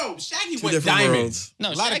 Shaggy is dope. Shaggy Two went diamonds.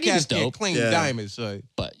 No, a lot of cats can't claim diamonds. So.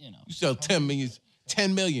 But, You sell 10 million.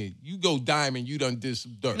 You go diamond, you done did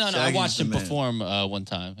some dirt. No, I watched him perform one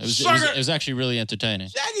time. It was actually really entertaining.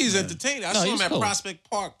 Shaggy's entertaining. I saw him at Prospect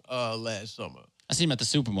Park last summer. I seen him at the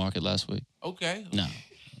supermarket last week. Okay. No.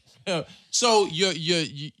 So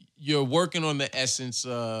you're working on the Essence.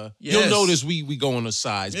 You'll notice we go on the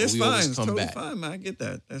sides, but we always come back. It's totally fine, man. I get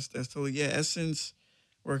that. That's totally Essence.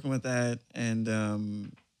 Working with that,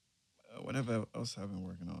 and whatever else I've been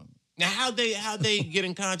working on. Now, how they get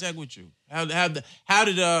in contact with you? How did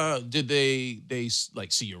they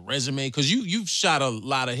like see your resume? Because you've shot a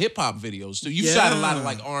lot of hip hop videos too. You've shot a lot of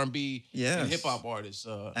like R&B and hip hop artists.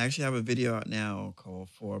 I actually have a video out now called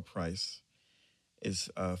For a Price.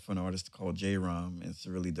 It's for an artist called J-Rom. It's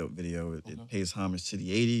a really dope video. It pays homage to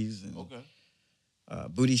the 80s and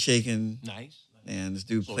booty shaking. Nice. And this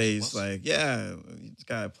dude plays this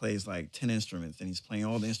guy plays like 10 instruments, and he's playing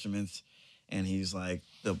all the instruments, and he's like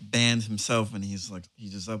the band himself, and he's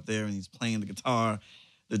just up there, and he's playing the guitar,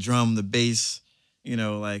 the drum, the bass,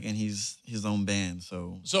 and he's his own band.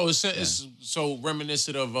 So it's so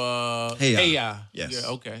reminiscent of Hey Ya. Yes. Yeah,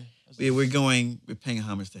 okay. We're paying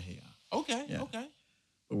homage to Hey Ya. Okay. Yeah. Okay.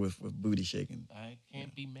 But with booty shaking. I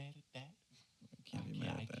can't be mad at that. I cannot be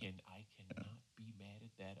mad at that.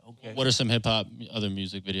 Okay. What are some hip hop other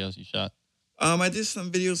music videos you shot? I did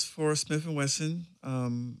some videos for Smith & Wesson.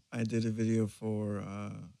 I did a video for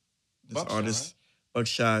this Buckshot, artist,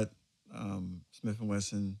 Buckshot, Smith &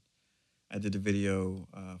 Wesson. I did a video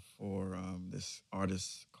for this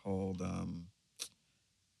artist called, I'm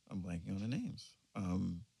blanking on the names.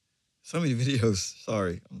 So many videos.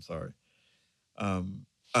 I'm sorry.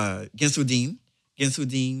 Gensuddin.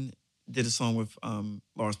 Gensuddin did a song with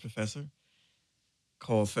Lars Professor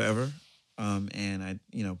called Forever. And I,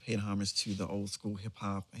 paid homage to the old school hip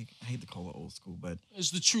hop. I hate to call it old school, but it's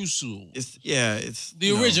the true school. It's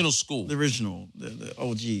the original school. The original, the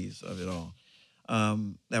OGs of it all.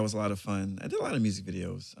 That was a lot of fun. I did a lot of music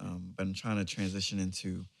videos, but I'm trying to transition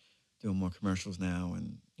into doing more commercials now,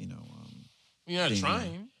 and You're not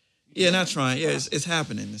trying. Not trying. Yeah, it's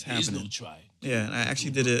happening. It's happening. There's no trying. Yeah, and I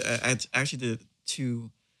actually did it. I actually did 2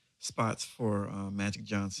 spots for Magic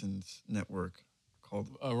Johnson's network called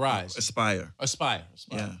Rise. Aspire.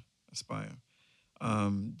 Yeah, Aspire.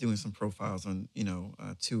 Doing some profiles on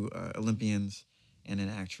 2 Olympians and an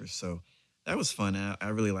actress. So that was fun. I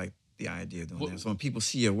really like the idea of doing that. So when people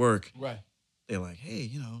see your work, right, they're like, hey,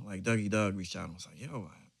 like Dougie Doug reached out and was like, yo,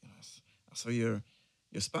 I saw your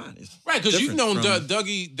spot. It's right, because you've known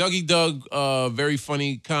Dougie Doug, very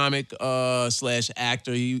funny comic /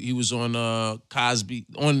 actor. He was on Cosby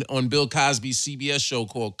on Bill Cosby's CBS show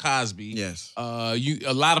called Cosby. Yes. A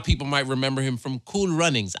lot of people might remember him from Cool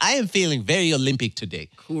Runnings. I am feeling very Olympic today.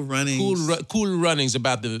 Cool Runnings. Cool Runnings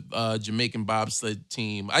about the Jamaican bobsled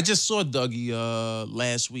team. I just saw Dougie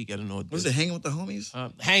last week. I don't know. Was it Hanging with the Homies?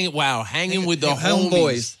 Hanging with the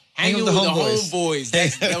Homeboys. Hanging with the Homeboys.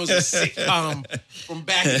 That was a sitcom from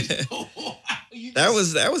back in That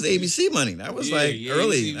was ABC money. That was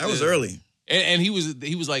early. That was early. And he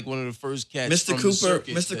was like one of the first cats. Mr. Cooper.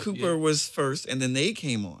 Mr. Cooper was first, and then they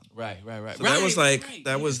came on. Right. So that was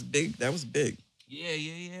that was big. That was big.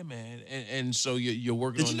 Yeah, man. And so you're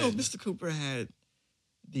working on that. Did you know Mr. Cooper had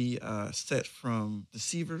the set from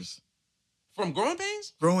Deceivers. From Growing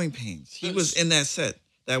Pains? Growing Pains. He was in that set.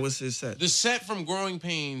 That was his set. The set from Growing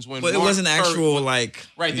Pains when. But it wasn't actual like.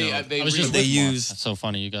 Right. They used. That's so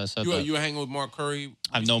funny. You guys said that. You were hanging with Mark Curry.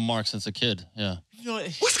 I've known Mark since a kid. Yeah.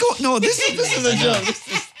 What's going? No, this is a joke.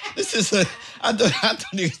 This is a. I don't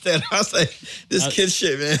understand. I was like, this kid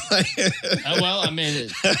shit, man. Well, I mean,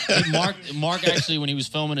 Mark actually, when he was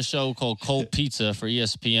filming a show called Cold Pizza for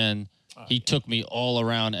ESPN. He took me all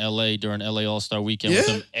around LA during LA All-Star Weekend with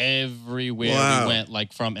him everywhere we went,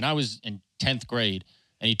 and I was in 10th grade,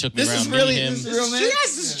 and he took me around. This is real, man?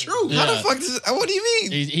 Yes, this is true. Yeah. How the fuck is what do you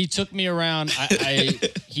mean? He took me around.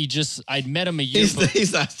 I'd met him a year before.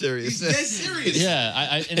 He's not serious. He's dead serious.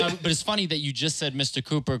 Yeah, but it's funny that you just said Mr.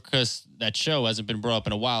 Cooper because that show hasn't been brought up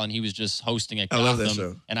in a while, and he was just hosting at Gotham. I love that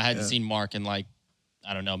show. And I hadn't seen Mark in I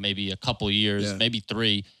don't know, maybe a couple years, maybe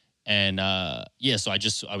 3. And so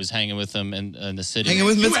I was hanging with him in the city. Hanging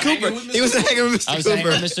with Mr. Cooper. He was hanging with Mr. Cooper. I was hanging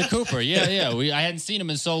with Mr. Cooper. Yeah. I hadn't seen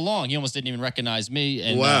him in so long. He almost didn't even recognize me.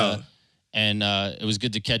 And, wow. It was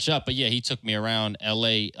good to catch up. But yeah, he took me around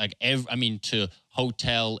LA, to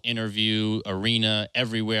hotel, interview, arena,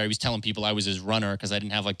 everywhere. He was telling people I was his runner because I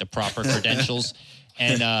didn't have the proper credentials.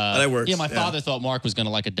 And that works. Yeah, my father thought Mark was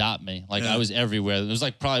gonna adopt me. I was everywhere. It was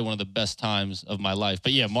probably one of the best times of my life.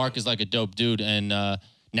 But yeah, Mark is a dope dude. And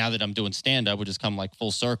now that I'm doing stand-up, which has come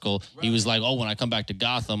full circle, he was like, oh, when I come back to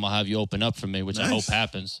Gotham, I'll have you open up for me, which I hope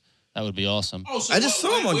happens. That would be awesome. Oh, so I just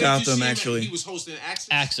saw him on Gotham, actually. He was hosting Access?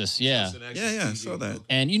 Access, yeah. Yeah, I saw that.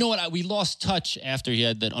 And you know what? We lost touch after he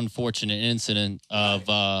had that unfortunate incident of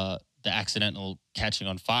the accidental catching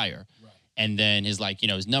on fire. Right. And then his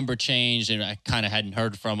his number changed, and I kind of hadn't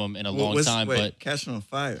heard from him in a long time. But catching on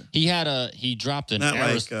fire. He dropped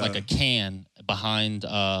a can behind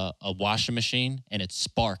a washing machine, and it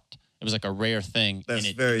sparked. It was a rare thing.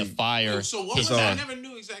 That's the fire. So what was that? I never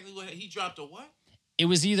knew exactly what he dropped. A what? It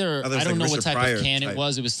was either I don't know what type of can it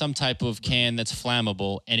was. It was some type of can that's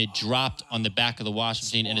flammable, and it dropped on the back of the washing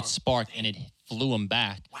machine, and it sparked, and it flew him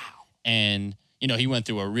back. Wow! And he went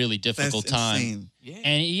through a really difficult time. Insane. Yeah.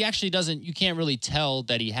 And he actually doesn't. You can't really tell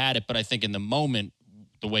that he had it, but I think in the moment,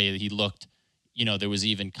 the way that he looked, there was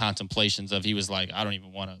even contemplations of he was like, I don't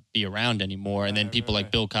even want to be around anymore. And then people like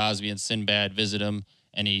Bill Cosby and Sinbad visit him,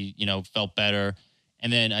 and he felt better.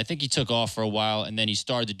 And then I think he took off for a while, and then he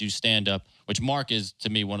started to do stand-up, which Mark is, to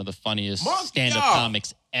me, one of the funniest stand-up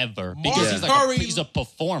comics ever. Because he's a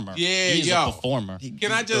performer. Yeah, he's a performer.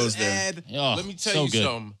 Can I just add, let me tell you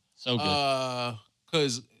something. So good.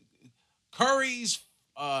 Because Curry's,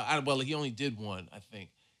 he only did one, I think.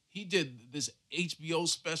 He did this HBO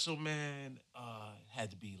special, man, had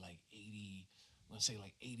to be 80, I want to say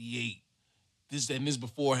 88. This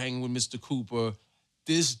before hanging with Mr. Cooper.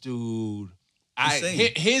 This dude...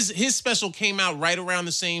 His special came out right around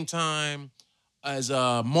the same time as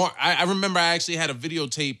Mark. I remember I actually had a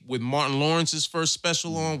videotape with Martin Lawrence's first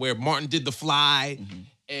special on where Martin did The Fly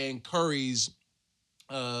and Curry's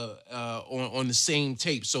on the same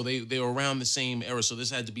tape. So they were around the same era. So this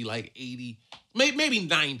had to be 80, maybe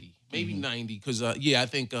 90, maybe 90. Because I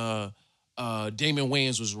think Damon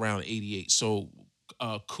Wayans was around 88. So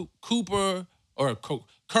Cooper or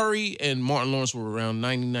Curry and Martin Lawrence were around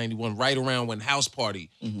 90, 91, right around when House Party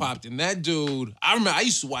popped. And that dude, I remember I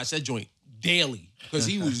used to watch that joint daily because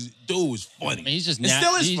dude was funny. He's just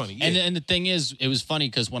still is funny. Yeah. And the thing is, it was funny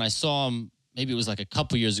because when I saw him, maybe it was a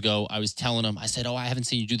couple years ago, I was telling him, I said, I haven't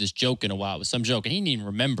seen you do this joke in a while. It was some joke, and he didn't even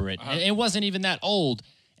remember it. And it wasn't even that old.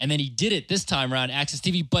 And then he did it this time around Access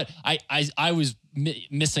TV, but I was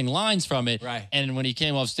missing lines from it. Right. And when he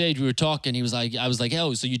came off stage, we were talking. He was like, I was like,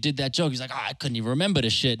 oh, so you did that joke? He's like, I couldn't even remember the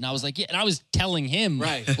shit. And I was like, yeah. And I was telling him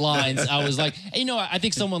lines. I was like, I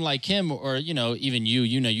think someone like him or, even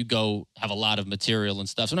you go have a lot of material and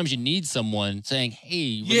stuff. Sometimes you need someone saying,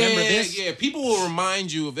 hey, remember this? Yeah, people will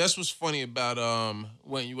remind you of, that's what's funny about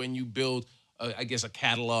when you build, I guess, a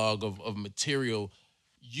catalog of material.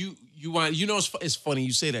 It's funny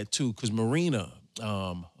you say that too, because Marina,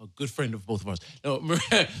 a good friend of both of us. No,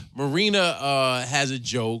 Marina has a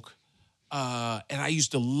joke, and I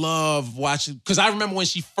used to love watching, because I remember when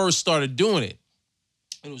she first started doing it.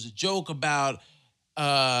 It was a joke about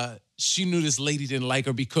she knew this lady didn't like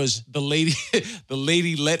her because the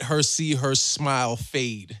lady let her see her smile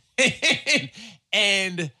fade.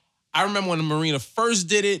 And I remember when Marina first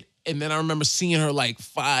did it, and then I remember seeing her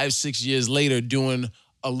 5-6 years later doing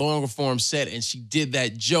a longer form set, and she did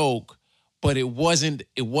that joke, but it wasn't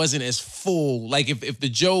as full. If the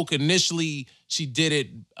joke initially she did it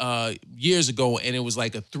years ago and it was a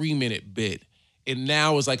 3-minute bit, and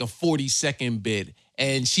now it's a 40-second bit,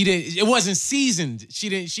 and she didn't. It wasn't seasoned. She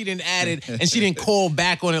didn't add it, and she didn't call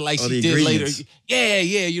back on it like she did later. Yeah,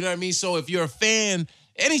 you know what I mean. So if you're a fan,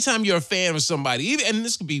 anytime you're a fan of somebody, even, and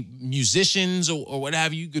this could be musicians or what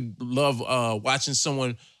have you, could love watching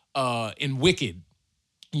someone in Wicked.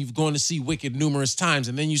 You've gone to see Wicked numerous times,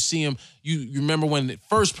 and then you see them. You remember when it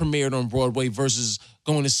first premiered on Broadway versus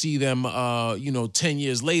going to see them, 10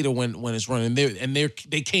 years later when it's running.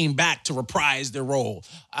 They came back to reprise their role.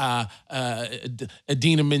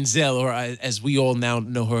 Idina Menzel, or as we all now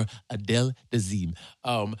know her, Adele Dazeem.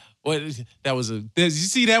 Did you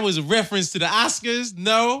see that was a reference to the Oscars?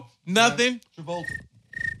 No, nothing. Yeah. Travolta.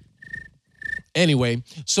 Anyway,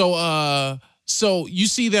 So you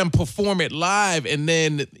see them perform it live, and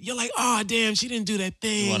then you're like, "Oh, damn, she didn't do that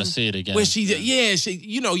thing." You want to see it again? Where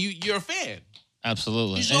you're a fan.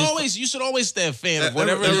 Absolutely. You should always stay a fan of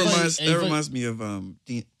whatever. That reminds me of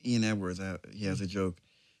Ian Edwards. He has a joke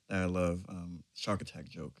that I love, Shark Attack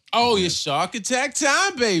joke. Oh, yeah, Shark Attack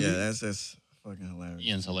time, baby. Yeah, that's fucking hilarious.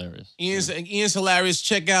 Ian's hilarious. Ian's hilarious.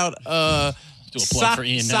 Check out Do a plug for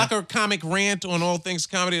Ian now. Soccer Comic Rant on All Things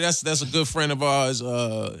Comedy. That's a good friend of ours.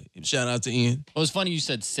 Shout out to Ian. Well, it's funny you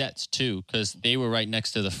said sets too, because they were right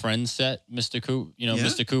next to the Friends set, Mr. Cooper.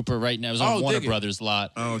 Mr. Cooper right now. It was on Warner Brothers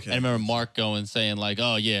lot. Oh, okay. I remember Mark saying like,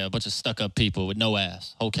 "Oh yeah, a bunch of stuck-up people with no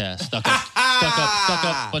ass, whole cast, stuck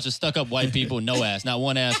up, bunch of stuck-up white people with no ass, not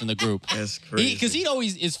one ass in the group." That's crazy. Because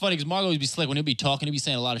it's funny because Mark always be slick when he'll be talking, he'll be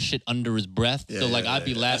saying a lot of shit under his breath. So like I'd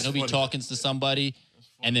be laughing, he'll be talking to somebody.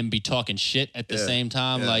 And then be talking shit at the same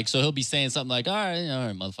time. Like, so he'll be saying something like, all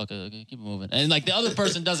right, motherfucker, keep it moving. And like the other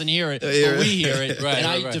person doesn't hear it, but we hear it. Right, and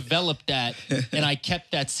I right. developed that, and I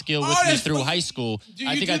kept that skill with me through high school.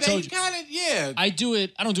 I told you. I do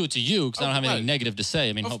it. I don't do it to you because I don't have anything negative to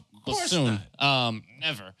say. I mean, soon.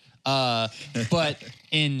 Never. But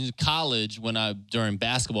in college, during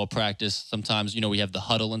basketball practice, sometimes, we have the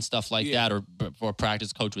huddle and stuff like that, or before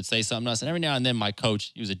practice, coach would say something to us. And every now and then my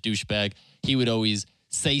coach, he was a douchebag, he would always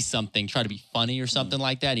say something, try to be funny or something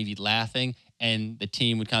like that. He'd be laughing, and the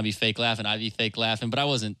team would kind of be fake laughing. I'd be fake laughing, but I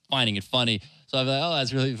wasn't finding it funny. So I'd be like, "Oh,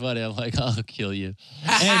 that's really funny." I'm like, "I'll kill you,"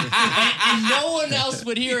 and no one else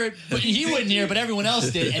would hear it. But he wouldn't hear it, but everyone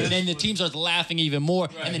else did. And then the team starts laughing even more,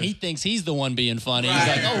 and then he thinks he's the one being funny. He's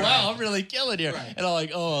like, "Oh wow, I'm really killing here," and I'm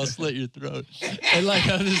like, "Oh, I'll slit your throat." And like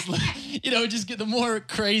I'm just, just get the more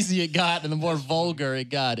crazy it got and the more vulgar it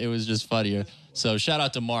got, it was just funnier. So shout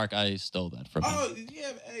out to Mark. I stole that from him. Oh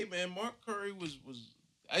yeah, hey man, Mark Curry was.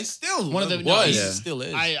 I still still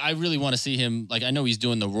is. I really want to see him. Like I know he's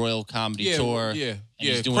doing the Royal Comedy Tour. Yeah.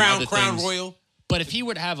 He's doing Crown Royal. But if he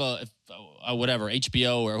would have whatever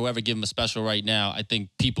HBO or whoever give him a special right now, I think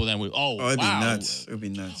people then would it'd be nuts. It'd be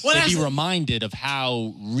nuts. Well, they'd be reminded of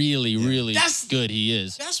how really good he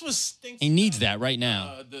is. That's what stinks. He needs that right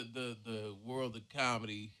now. The world of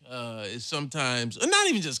comedy is sometimes, not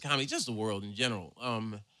even just comedy, just the world in general.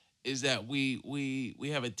 Is that we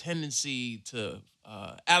have a tendency to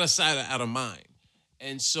out of sight, out of mind.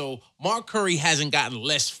 And so Mark Curry hasn't gotten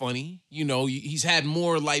less funny. He's had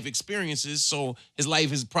more life experiences, so his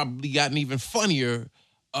life has probably gotten even funnier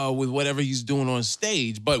with whatever he's doing on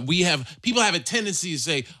stage. But people have a tendency to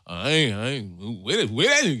say, where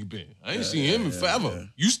that nigga been? I ain't seen him in forever.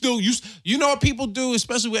 Yeah. You know what people do,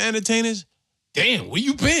 especially with entertainers? Damn, where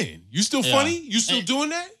you been? You still funny? You still doing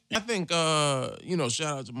that? I think,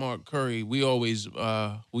 shout out to Mark Curry. We always,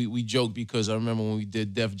 we joke because I remember when we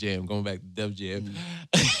did Def Jam, going back to Def Jam,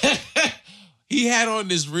 he had on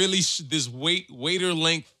this waiter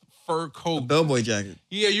length fur coat. A bellboy jacket.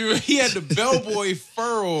 Yeah, he had the bellboy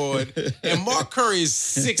fur on, and Mark Curry is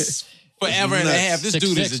 6 forever and a half. This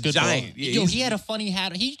dude is a giant. Yeah, he had a funny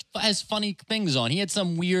hat. He has funny things on. He had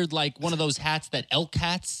some weird, like one of those hats that elk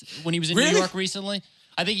hats when he was in New York recently.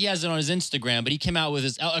 I think he has it on his Instagram, but he came out with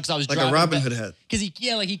his, because I was like driving a Robin Hood hat. Because he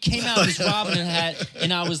came out with his Robin Hood hat,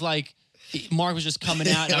 and I was like, Mark was just coming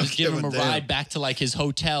out, and I was giving him a ride back to like his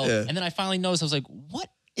hotel, and then I finally noticed, I was like, what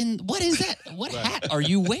is that? What hat are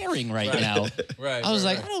you wearing right now? Right. I was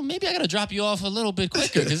like, I don't know, maybe I got to drop you off a little bit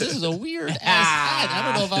quicker because this is a weird ass hat.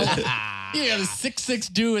 I don't know if you got a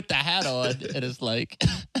 6'6" dude with the hat on, and it's like.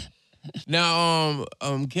 Now,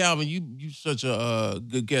 Calvin, you such a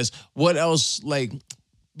good guest. What else, like?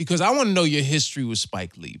 Because I want to know your history with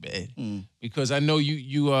Spike Lee, man. Because I know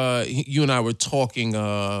you and I were talking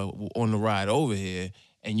on the ride over here,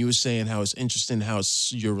 and you were saying how it's interesting how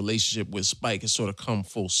your relationship with Spike has sort of come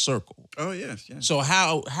full circle. Oh yes. So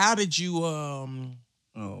how did you oh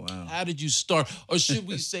wow. How did you start? Or should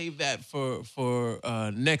we save that for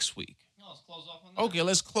next week? No, let's close off on that. Okay,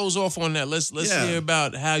 let's close off on that. Let's hear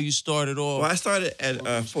about how you started off. Well, I started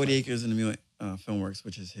at 40 Acres in the Filmworks,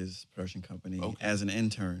 which is his production company, Okay. as an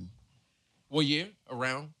intern. What year?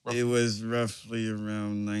 Around? Roughly? It was roughly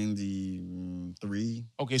around 93.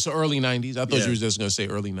 Okay, so early 90s. I thought Yeah. you were just going to say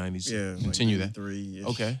early 90s. Yeah. Continue like that. 93-ish.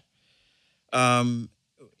 Okay.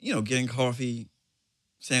 Getting coffee,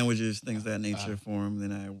 sandwiches, things of that nature for him.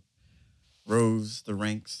 Then I rose the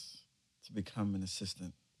ranks to become an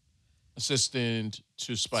assistant. Assistant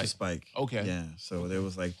to Spike. To Spike. Okay. Yeah. So there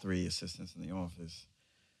was like 3 assistants in the office.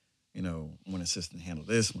 One assistant handled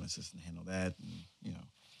this, one assistant handled that, and,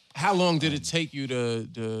 How long did it take you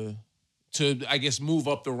to I guess move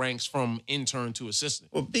up the ranks from intern to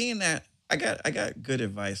assistant? Well, being that I got good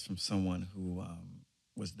advice from someone who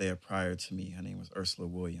was there prior to me. Her name was Ursula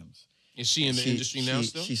Williams. Is she in the industry now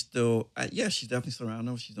still? She's still, she's definitely still around. I don't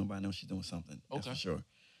know what she's doing, but I know she's doing something. That's for sure.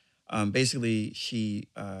 Basically, she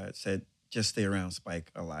said, just stay around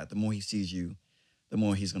Spike a lot. The more he sees you, the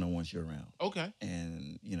more he's going to want you around. Okay.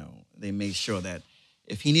 And, they made sure that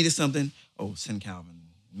if he needed something, send Calvin.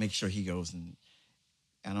 Make sure he goes. And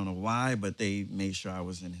I don't know why, but they made sure I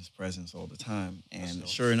was in his presence all the time. And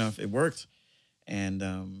sure enough, it worked. And,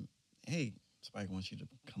 hey, Spike wants you to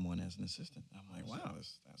come on as an assistant. I'm like, wow,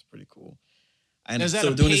 that's pretty cool. And is that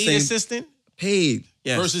a paid assistant? Paid,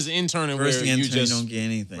 yes. Versus intern, Versus where you don't get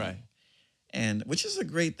anything. Right. And which is a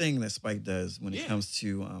great thing that Spike does when it comes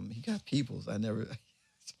to, he got Peoples.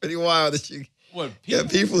 It's pretty wild that you got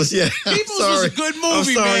Peoples. Yeah, Peoples was a good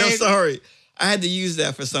movie, man. I'm sorry. I had to use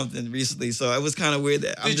that for something recently, so it was kind of weird.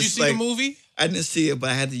 Did you see the movie? I didn't see it, but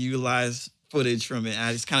I had to utilize footage from it.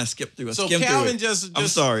 I just kind of skipped through it. So Calvin just I'm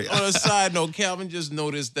sorry. On a side note, Calvin just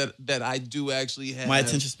noticed that I do actually have... My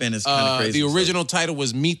attention span is kind of crazy. The original title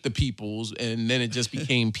was Meet the Peoples, and then it just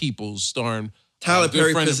became Peoples, starring... Tyler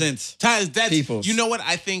Perry presents Peoples. You know what?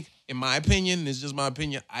 I think, in my opinion, this is just my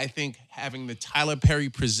opinion, I think having the Tyler Perry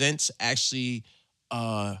presents actually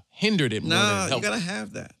hindered it more than helped. No, you gotta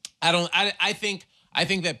have that. I think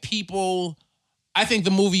that people... I think the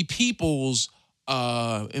movie Peoples,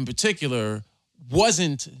 in particular,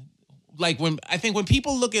 wasn't... Like when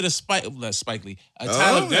people look at a Spike Lee,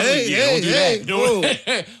 Tyler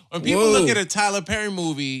when people look at a Tyler Perry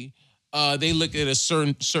movie, they look at a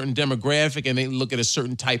certain demographic and they look at a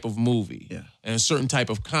certain type of movie and a certain type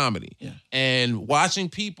of comedy. Yeah. And watching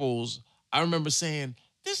Peoples, I remember saying,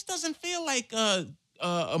 this doesn't feel like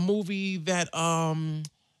a movie that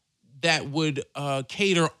would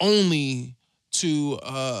cater only to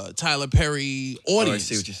Tyler Perry audience. Oh, I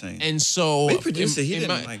see what you're saying. And so he produced it. He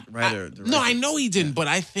didn't write or direct. No, I know he didn't, but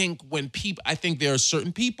I think I think there are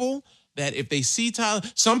certain people that if they see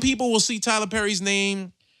some people will see Tyler Perry's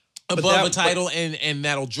name above a title and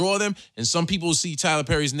that'll draw them, and some people will see Tyler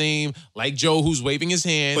Perry's name like Joe who's waving his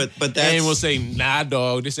hand, and will say, "Nah,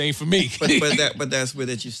 dog, this ain't for me." but that's weird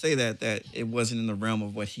that you say that it wasn't in the realm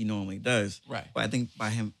of what he normally does. Right. But I think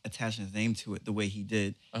by him attaching his name to it the way he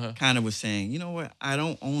did, kind of was saying, you know what, I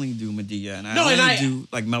don't only do Medea and I do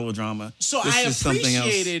like melodrama. So this I is something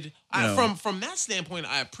appreciated else, from that standpoint.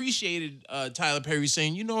 I appreciated Tyler Perry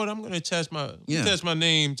saying, you know what, I'm going to attach my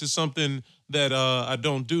name to something that I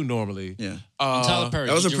don't do normally. Yeah. Tyler Perry.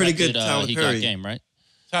 That was a pretty good Tyler He Perry. Got Game, right?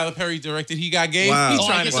 Tyler Perry directed He Got Game. Wow. He's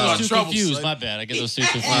trying to start trouble. Confused. My bad. I get those two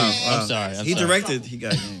confused. Wow. I'm sorry. He directed He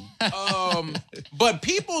Got Game. But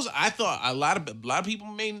Peoples, I thought a lot of people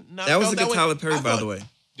may not. That was a good Tyler Perry, by the way.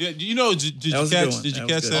 Yeah, you know, did you catch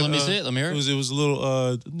that? Let me see it. Let me hear it. It was a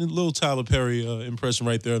little Tyler Perry impression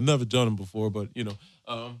right there. I've never done it before, but you know.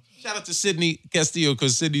 Shout out to Sidney Castillo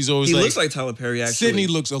because Sydney's always he looks like Tyler Perry. Actually, Sydney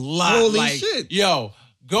looks a lot Holy like. Shit. Yo,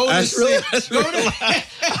 go to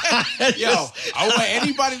Yo, I want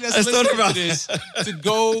anybody that's listening to this to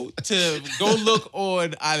go look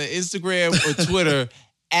on either Instagram or Twitter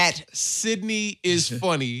at Sydney is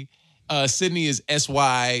funny. Sydney is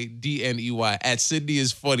SYDNEY. At Sydney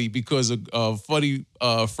is funny because a funny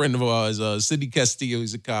friend of ours, Sydney Castillo,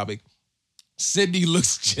 is a comic. Sydney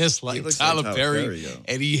looks just like Tyler Perry,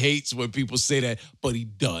 and he hates when people say that, but he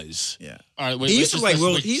does. Yeah. All right. Wait, he used to like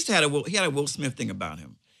Will. He had a Will Smith thing about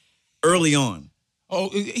him early on.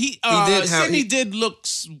 Oh, Sydney did look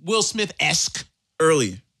Will Smith-esque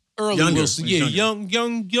early. Younger, Will Smith, young.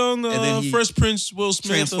 And then Fresh Prince Will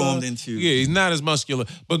Smith transformed into. Yeah, he's not as muscular.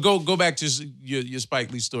 But go back to your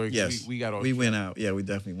Spike Lee story. Yes, we got off. We went out. Yeah, we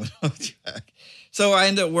definitely went off track. So I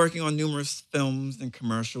ended up working on numerous films and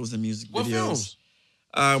commercials and music videos. What films?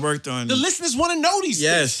 I worked on. The listeners want to know these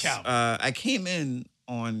things. Yes, I came in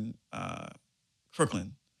on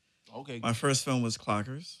Crooklyn. Okay. My first film was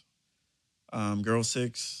Clockers, Girl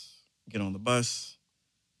 6, Get on the Bus,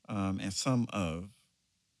 and some of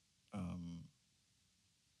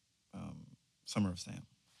Summer of Sam.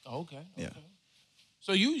 Okay. Yeah.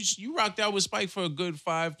 So you rocked out with Spike for a good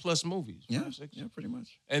 5+ movies. Yeah, 5, 6. yeah, pretty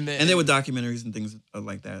much. And there were documentaries and things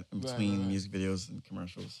like that in between music videos and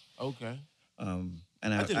commercials. Okay. And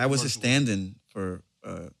I was a stand-in for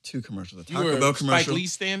 2 commercials. A Taco Bell commercial. Spike Lee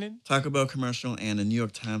stand-in? Taco Bell commercial and a New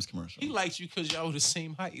York Times commercial. He likes you because y'all were the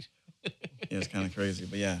same height. Yeah, it's kind of crazy,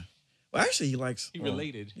 but yeah. Well, actually, he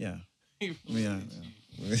related. Yeah. Yeah.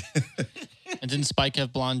 And didn't Spike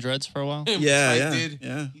have blonde dreads for a while? Yeah. He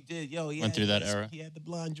did. Yo, went through that era. He had the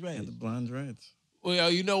blonde dreads.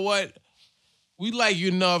 Well, you know what? We like you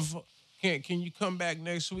enough. Can you come back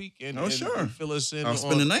next week and sure. And fill us in? I'll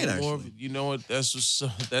spend the night actually. You know what? That's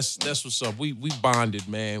what's up. We bonded,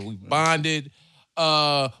 man. We bonded.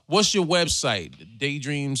 What's your website?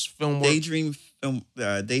 Daydreams Film. daydreamny.com.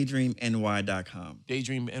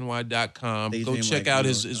 daydreamny.com. Go check out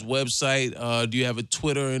his website. Do you have a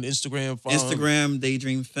Twitter and Instagram follow? Instagram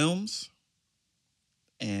Daydream Films,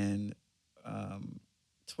 and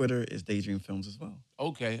Twitter is Daydream Films as well.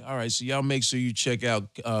 Okay, all right. So y'all make sure you check out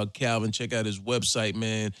Calvin. Check out his website,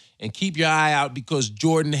 man, and keep your eye out because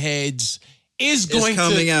Jordan Heads is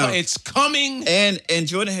coming out. It's coming. And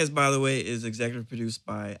Jordan Heads, by the way, is executive produced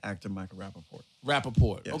by actor Michael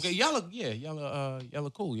Rappaport. Yes. Okay, y'all are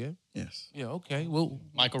cool, yeah? Yes. Yeah, okay. Well,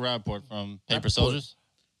 Michael Rappaport from Paper Soldiers.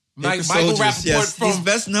 Michael Rappaport, yes. He's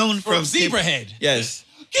best known from Zebrahead. Yes.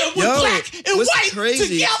 Get with black and white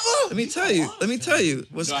together. Let me tell you.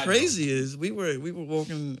 What's crazy is we were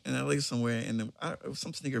walking in LA somewhere, and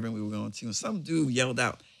some sneaker event we were going to, and some dude yelled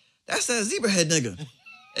out, "That's that Zebrahead nigga."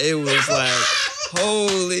 It was like,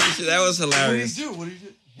 holy shit, that was hilarious. What did he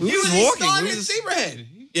do? We was walking. We was Zebrahead.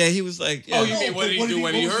 Yeah, he was like. Yeah. Oh, you mean what did he do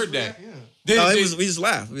when he heard that? Yeah. We just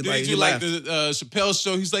laughed. We do like the Chappelle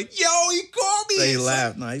show? He's like, "Yo, he called me." So he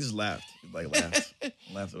laughed. No, he just laughed. Laughed.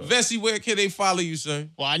 Vesey, where can they follow you, sir?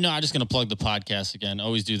 Well, I know I'm just going to plug the podcast again.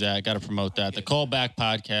 Always do that. Got to promote that. The Callback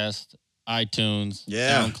Podcast, iTunes,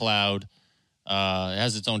 SoundCloud. It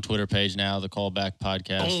has its own Twitter page now, the Callback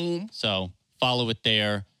Podcast. Boom. So follow it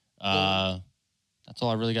there. That's all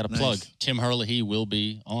I really got to plug. Tim Herlihy will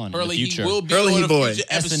be on in the future. Herlihy boy.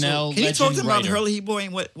 SNL. Can you talk to him about Herlihy boy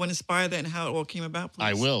and what inspired that and how it all came about, please?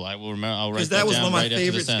 I will remember. I'll write that down. Because that was one of my right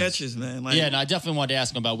favorite sketches, man. Like, and I definitely wanted to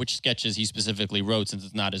ask him about which sketches he specifically wrote, since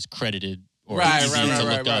it's not as credited or right. to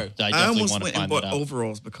look up. I almost went and bought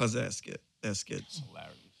overalls because of that skit. That's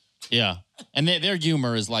hilarious. Yeah, and their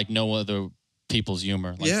humor is like no other people's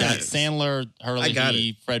humor. Like that Sandler,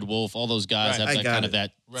 Herlihy, Fred Wolf, all those guys have that kind of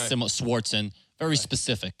that similar Swartzen. Very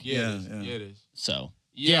specific. Yeah, it is. So,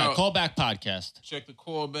 Callback Podcast. Check the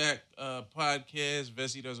Callback Podcast.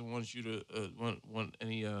 Vesey doesn't want you to want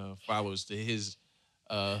any followers to his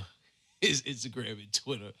Instagram and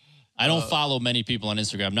Twitter. I don't follow many people on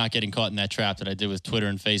Instagram. I'm not getting caught in that trap that I did with Twitter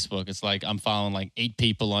and Facebook. It's like I'm following like 8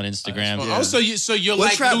 people on Instagram. Oh, so you're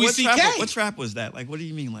like Louis C.K. What trap was that? Like, what do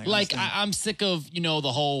you mean? Like I'm sick of the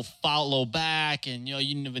whole follow back, and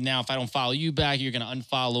now if I don't follow you back, you're gonna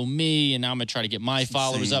unfollow me, and now I'm gonna try to get my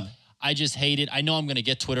followers up. I just hate it. I know I'm going to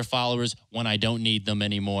get Twitter followers when I don't need them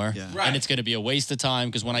anymore. Yeah. Right. And it's going to be a waste of time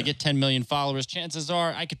because when I get 10 million followers, chances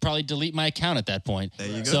are I could probably delete my account at that point. There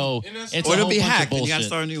you go. So it's or it'll be hacked and you got to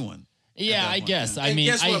start a new one. Yeah, I guess. I mean,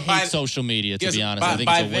 I hate social media, to be honest. I think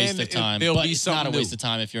it's a waste of time. But it's not a waste of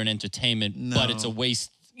time if you're in entertainment, but it's a waste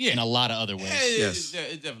in a lot of other ways. Yes.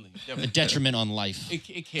 Definitely. A detriment on life.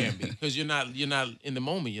 It can be because you're not in the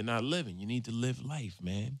moment. You're not living. You need to live life,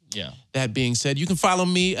 man. Yeah. That being said, you can follow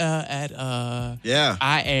me at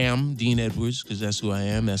I am Dean Edwards because that's who I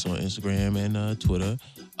am. That's on Instagram and Twitter.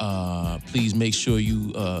 Please make sure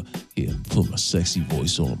you put my sexy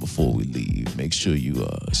voice on before we leave. Make sure you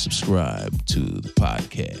subscribe to the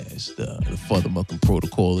podcast, the FuthaMuckin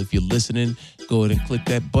Protocol. If you're listening, go ahead and click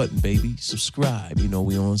that button, baby. Subscribe. We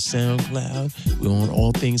on SoundCloud. We're on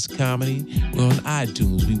All Things Comedy. We're on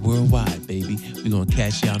iTunes. We worldwide, baby. We're going to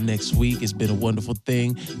catch y'all next week. It's been a wonderful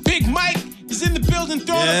thing. Big Mike is in the building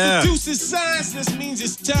throwing up producer signs. This means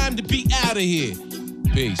it's time to be out of here.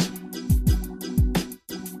 Peace.